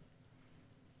Christ.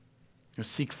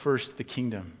 Seek first the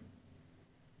kingdom.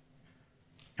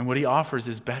 And what he offers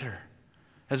is better.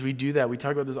 As we do that, we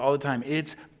talk about this all the time.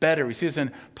 It's better. We see this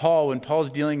in Paul, when Paul's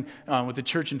dealing with the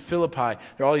church in Philippi.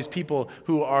 There are all these people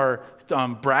who are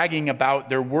bragging about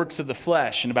their works of the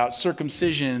flesh and about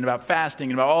circumcision and about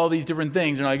fasting and about all these different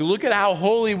things. And like, look at how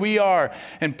holy we are.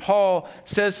 And Paul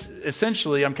says,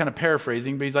 essentially, I'm kind of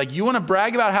paraphrasing, but he's like, you want to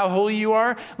brag about how holy you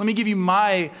are? Let me give you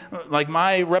my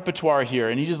repertoire here.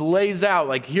 And he just lays out,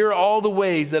 like, here are all the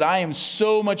ways that I am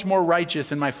so much more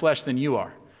righteous in my flesh than you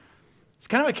are. It's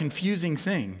kind of a confusing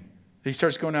thing that he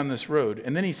starts going down this road.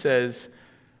 And then he says,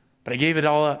 but I gave it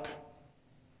all up.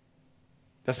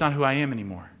 That's not who I am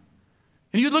anymore.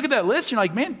 And you look at that list, and you're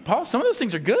like, man, Paul, some of those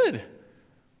things are good. And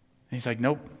he's like,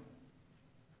 nope.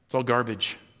 It's all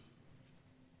garbage.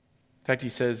 In fact, he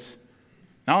says,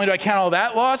 not only do I count all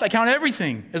that loss, I count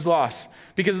everything as loss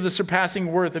because of the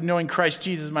surpassing worth of knowing Christ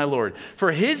Jesus my Lord.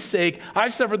 For his sake,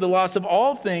 I've suffered the loss of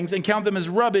all things and count them as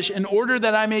rubbish in order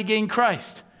that I may gain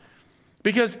Christ.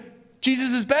 Because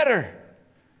Jesus is better.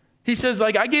 He says,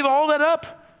 like, I gave all that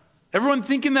up. Everyone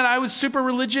thinking that I was super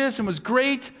religious and was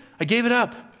great, I gave it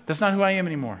up. That's not who I am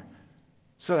anymore.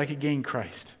 So that I could gain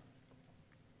Christ.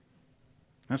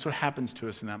 And that's what happens to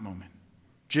us in that moment.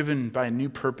 Driven by a new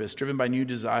purpose, driven by new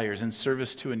desires, in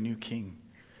service to a new king.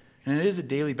 And it is a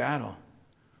daily battle.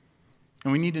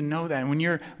 And we need to know that. And when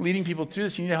you're leading people through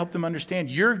this, you need to help them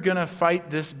understand you're going to fight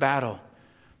this battle.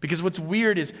 Because what's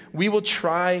weird is we will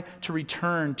try to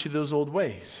return to those old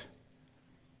ways.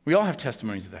 We all have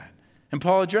testimonies of that. And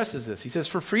Paul addresses this. He says,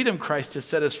 for freedom Christ has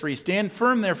set us free. Stand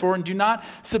firm, therefore, and do not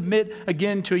submit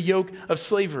again to a yoke of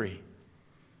slavery.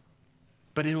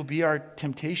 But it will be our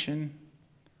temptation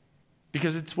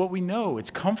because it's what we know.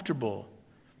 It's comfortable.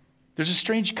 There's a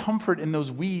strange comfort in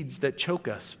those weeds that choke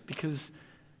us because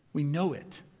we know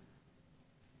it.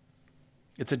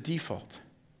 It's a default.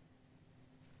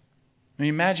 I mean,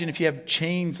 imagine if you have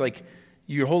chains, like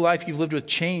your whole life you've lived with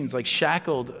chains, like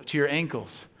shackled to your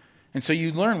ankles. And so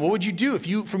you learn, what would you do if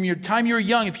you, from your time you were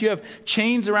young, if you have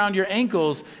chains around your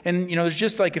ankles and, there's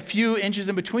just like a few inches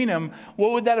in between them,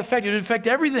 what would that affect? It would affect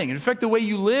everything. It would affect the way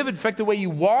you live. It would affect the way you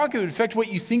walk. It would affect what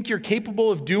you think you're capable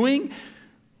of doing.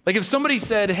 Like if somebody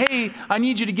said, hey, I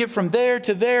need you to get from there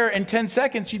to there in 10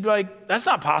 seconds, you'd be like, that's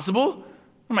not possible.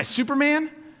 Am I Superman?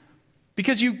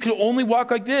 Because you could only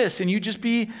walk like this and you'd just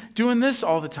be doing this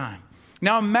all the time.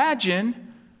 Now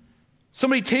imagine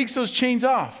somebody takes those chains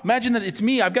off. Imagine that it's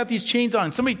me. I've got these chains on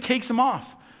and somebody takes them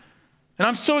off. And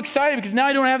I'm so excited because now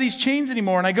I don't have these chains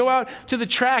anymore. And I go out to the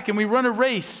track and we run a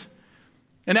race.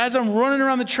 And as I'm running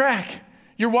around the track,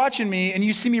 you're watching me and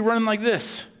you see me running like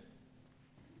this.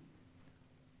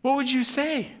 What would you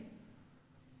say?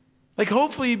 Like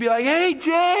hopefully you'd be like, hey,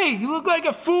 Jay, you look like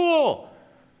a fool.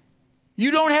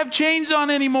 You don't have chains on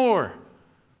anymore.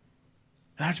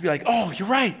 And I have to be like, oh, you're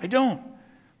right, I don't.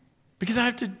 Because I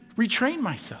have to retrain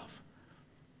myself.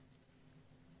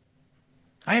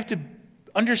 I have to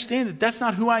understand that that's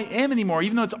not who I am anymore.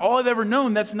 Even though it's all I've ever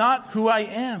known, that's not who I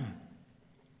am.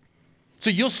 So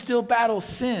you'll still battle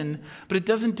sin, but it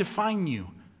doesn't define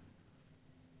you.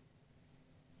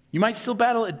 You might still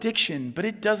battle addiction, but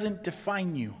it doesn't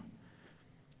define you.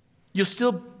 You'll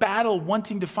still battle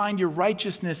wanting to find your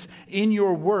righteousness in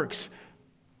your works,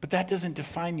 but that doesn't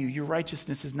define you. Your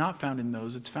righteousness is not found in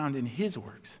those, it's found in his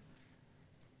works.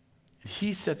 And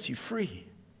he sets you free.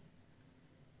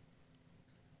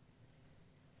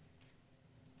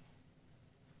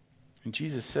 And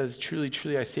Jesus says, truly,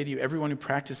 truly, I say to you, everyone who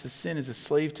practices sin is a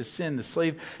slave to sin. The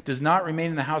slave does not remain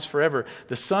in the house forever.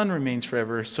 The Son remains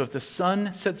forever. So if the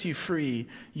Son sets you free,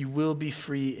 you will be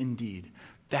free indeed.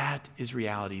 That is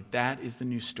reality. That is the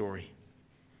new story.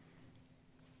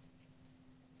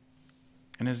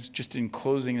 And as just in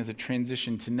closing, as a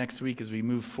transition to next week as we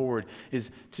move forward, is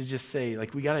to just say,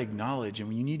 like, we got to acknowledge,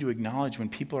 and you need to acknowledge when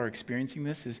people are experiencing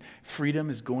this, is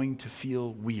freedom is going to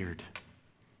feel weird.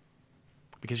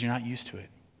 Because you're not used to it.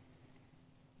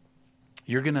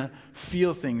 You're going to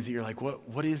feel things that you're like,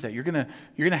 what is that? You're going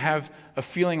to have a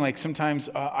feeling like sometimes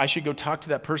I should go talk to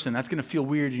that person. That's going to feel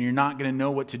weird and you're not going to know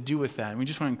what to do with that. And we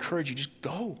just want to encourage you, just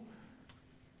go.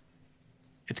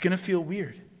 It's going to feel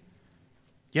weird.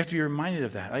 You have to be reminded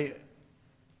of that.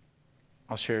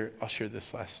 I'll share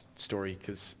this last story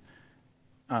because,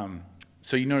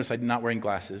 so you notice I'm not wearing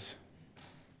glasses,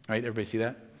 right? Everybody see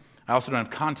that? I also don't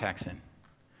have contacts in.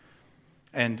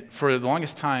 And for the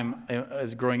longest time,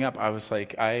 as growing up, I was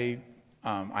like, I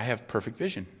have perfect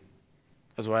vision.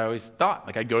 That's what I always thought.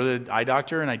 Like I'd go to the eye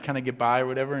doctor and I'd kind of get by or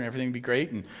whatever and everything would be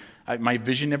great. And my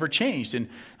vision never changed. And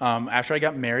after I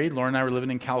got married, Lauren and I were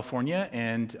living in California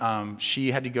and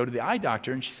she had to go to the eye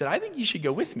doctor and she said, I think you should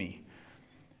go with me.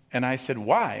 And I said,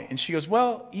 why? And she goes,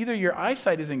 well, either your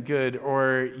eyesight isn't good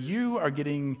or you are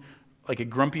getting like a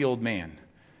grumpy old man.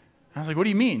 I was like, what do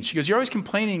you mean? She goes, you're always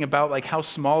complaining about like how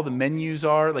small the menus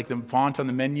are, like the font on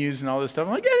the menus and all this stuff.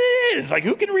 I'm like, it is. Like,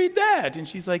 who can read that? And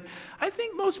she's like, I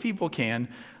think most people can.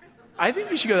 I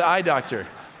think you should go to the eye doctor.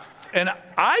 And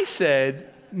I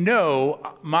said, no,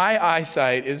 my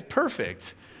eyesight is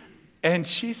perfect. And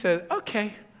she said,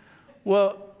 okay,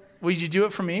 well, would you do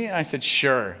it for me? And I said,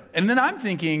 sure. And then I'm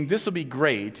thinking, this will be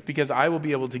great because I will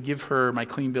be able to give her my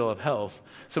clean bill of health.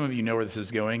 Some of you know where this is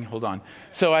going. Hold on.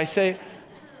 So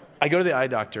I go to the eye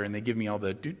doctor and they give me all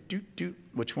the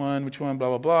which one, blah,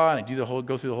 blah, blah. And I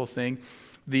go through the whole thing.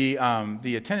 The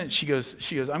attendant, she goes,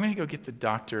 I'm going to go get the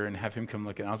doctor and have him come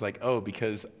look. And I was like, oh,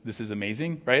 because this is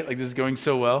amazing, right? Like this is going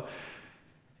so well.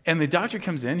 And the doctor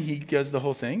comes in, he does the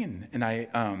whole thing.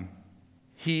 And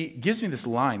he gives me this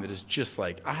line that is just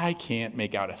like, I can't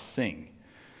make out a thing.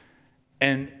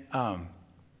 And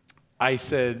I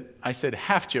said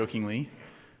half jokingly,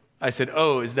 I said,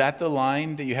 oh, is that the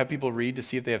line that you have people read to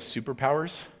see if they have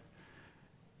superpowers?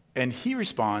 And he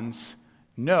responds,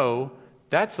 no,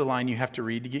 that's the line you have to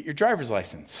read to get your driver's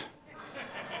license.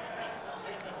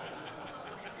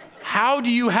 How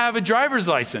do you have a driver's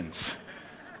license?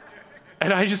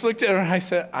 And I just looked at her and I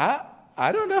said,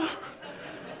 I don't know.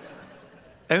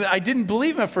 And I didn't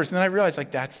believe him at first. And then I realized, like,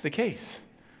 that's the case.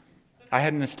 I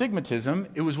had an astigmatism.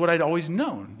 It was what I'd always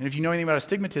known. And if you know anything about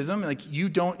astigmatism, like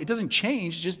it doesn't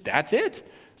change, just that's it.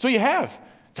 That's what you have.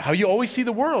 It's how you always see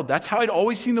the world. That's how I'd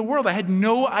always seen the world. I had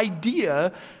no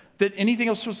idea that anything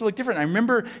else was supposed to look different. I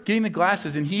remember getting the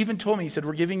glasses and he even told me, he said,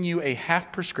 we're giving you a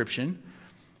half prescription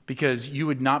because you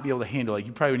would not be able to handle it.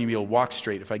 You probably wouldn't even be able to walk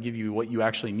straight if I give you what you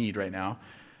actually need right now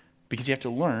because you have to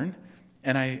learn.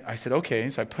 And I said, okay.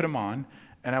 So I put them on.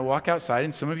 And I walk outside,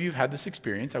 and some of you have had this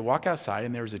experience. I walk outside,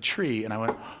 and there was a tree, and I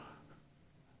went,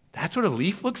 that's what a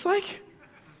leaf looks like?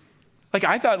 Like,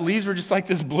 I thought leaves were just like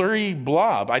this blurry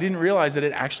blob. I didn't realize that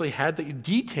it actually had the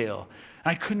detail.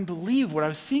 And I couldn't believe what I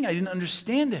was seeing. I didn't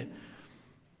understand it.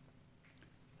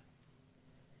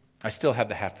 I still have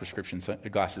the half prescription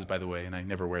glasses, by the way, and I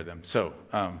never wear them. So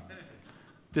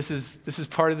this is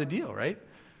part of the deal, right?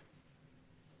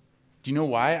 Do you know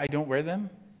why I don't wear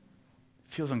them?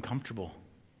 It feels uncomfortable.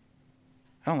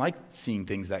 I don't like seeing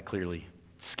things that clearly.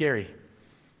 It's scary.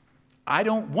 I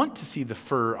don't want to see the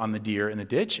fur on the deer in the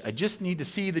ditch. I just need to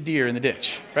see the deer in the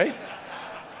ditch, right?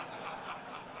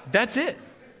 That's it.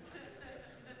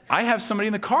 I have somebody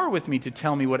in the car with me to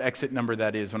tell me what exit number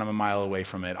that is when I'm a mile away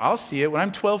from it. I'll see it when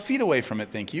I'm 12 feet away from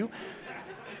it, thank you.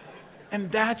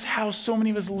 And that's how so many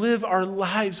of us live our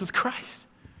lives with Christ.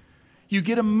 You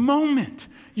get a moment.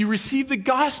 You receive the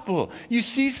gospel. You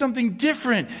see something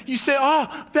different. You say,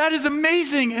 oh, that is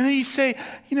amazing. And then you say,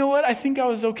 you know what? I think I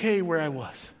was okay where I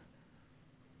was.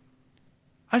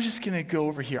 I'm just going to go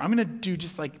over here. I'm going to do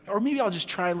just like, or maybe I'll just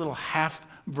try a little half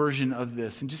version of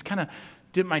this and just kind of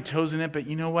dip my toes in it. But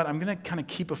you know what? I'm going to kind of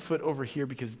keep a foot over here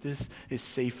because this is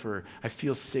safer. I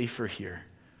feel safer here.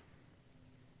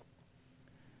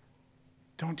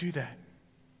 Don't do that.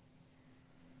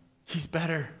 He's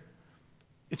better.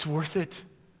 It's worth it.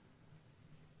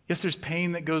 Yes, there's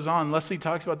pain that goes on. Leslie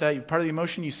talks about that. Part of the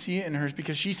emotion, you see it in hers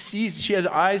because she has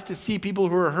eyes to see people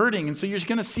who are hurting. And so you're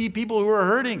going to see people who are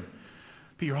hurting.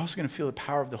 But you're also going to feel the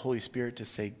power of the Holy Spirit to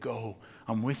say, go,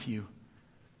 I'm with you.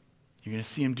 You're going to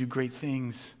see him do great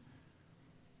things.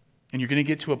 And you're going to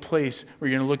get to a place where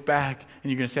you're going to look back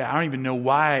and you're going to say, I don't even know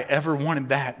why I ever wanted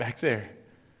that back there.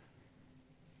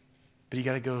 But you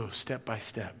got to go step by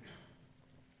step.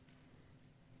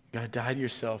 You got to die to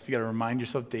yourself. You got to remind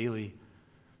yourself daily,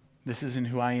 this isn't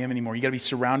who I am anymore. You got to be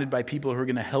surrounded by people who are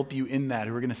going to help you in that,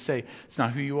 who are going to say, it's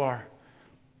not who you are.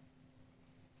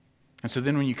 And so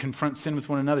then when you confront sin with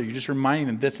one another, you're just reminding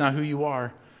them, that's not who you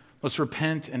are. Let's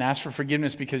repent and ask for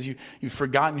forgiveness because you've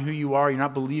forgotten who you are. You're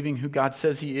not believing who God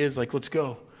says he is. Like, let's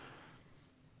go.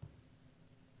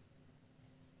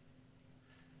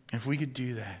 If we could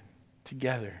do that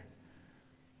together,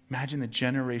 imagine the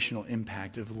generational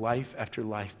impact of life after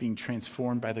life being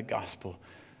transformed by the gospel.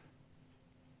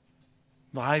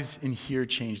 Lives in here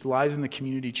changed. Lives in the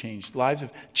community changed. Lives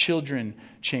of children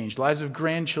changed. Lives of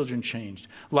grandchildren changed.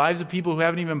 Lives of people who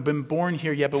haven't even been born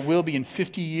here yet but will be in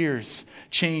 50 years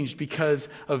changed because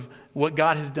of what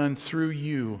God has done through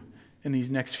you in these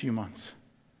next few months.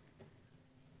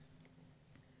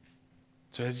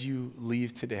 So as you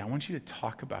leave today, I want you to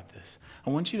talk about this. I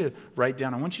want you to write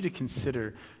down, I want you to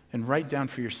consider and write down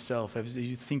for yourself as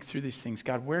you think through these things.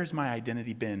 God, where's my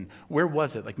identity been? Where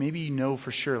was it? Like maybe you know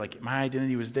for sure, like my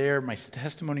identity was there. My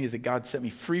testimony is that God set me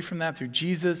free from that through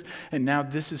Jesus. And now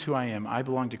this is who I am. I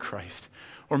belong to Christ.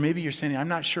 Or maybe you're saying, I'm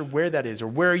not sure where that is. Or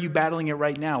where are you battling it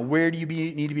right now? Where do you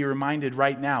need to be reminded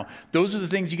right now? Those are the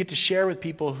things you get to share with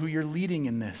people who you're leading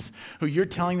in this, who you're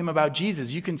telling them about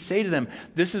Jesus. You can say to them,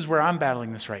 this is where I'm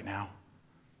battling this right now.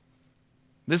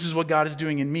 This is what God is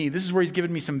doing in me. This is where he's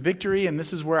given me some victory, and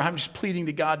this is where I'm just pleading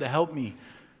to God to help me.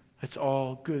 It's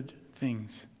all good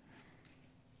things.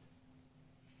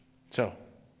 So,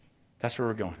 that's where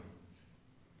we're going.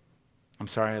 I'm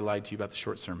sorry I lied to you about the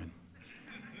short sermon.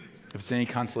 If it's any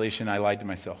consolation, I lied to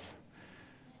myself.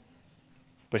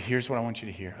 But here's what I want you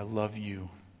to hear. I love you.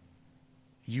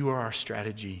 You are our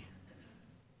strategy.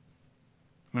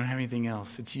 We don't have anything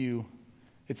else. It's you.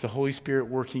 It's the Holy Spirit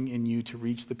working in you to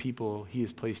reach the people he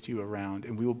has placed you around,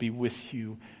 and we will be with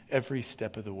you every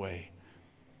step of the way.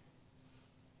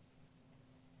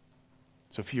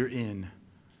 So if you're in,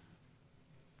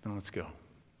 then let's go.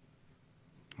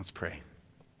 Let's pray.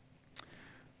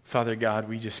 Father God,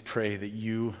 we just pray that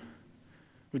you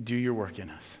would do your work in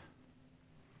us.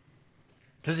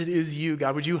 Because it is you,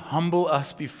 God. Would you humble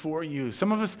us before you?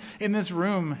 Some of us in this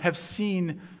room have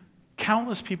seen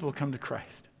countless people come to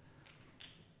Christ.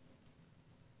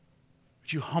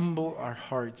 Would you humble our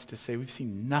hearts to say we've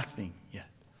seen nothing yet?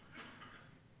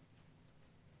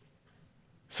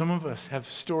 Some of us have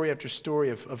story after story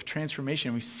of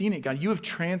transformation. We've seen it, God. You have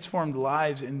transformed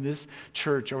lives in this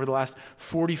church over the last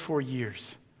 44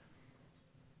 years.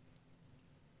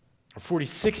 Or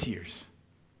 46 years.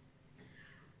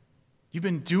 You've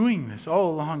been doing this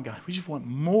all along, God. We just want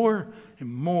more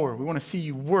and more. We want to see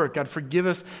you work. God, forgive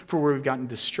us for where we've gotten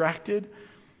distracted.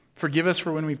 Forgive us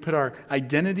for when we put our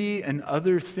identity and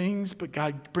other things, but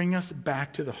God, bring us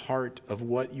back to the heart of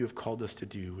what you have called us to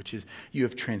do, which is you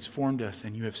have transformed us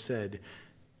and you have said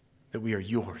that we are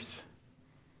yours.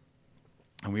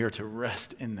 And we are to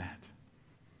rest in that.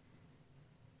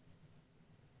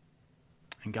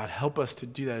 And God, help us to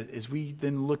do that as we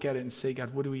then look at it and say,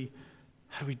 God, how do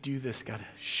we do this? God,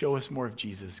 show us more of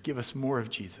Jesus. Give us more of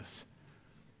Jesus.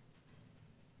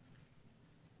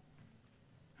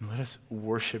 And let us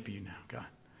worship you now, God.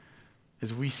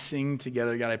 As we sing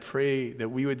together, God, I pray that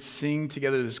we would sing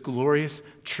together this glorious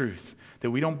truth that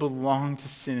we don't belong to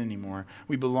sin anymore.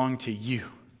 We belong to you.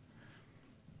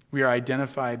 We are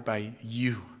identified by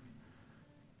you.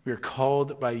 We are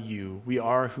called by you. We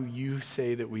are who you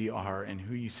say that we are, and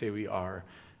who you say we are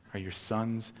your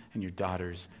sons and your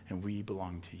daughters, and we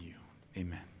belong to you.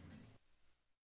 Amen.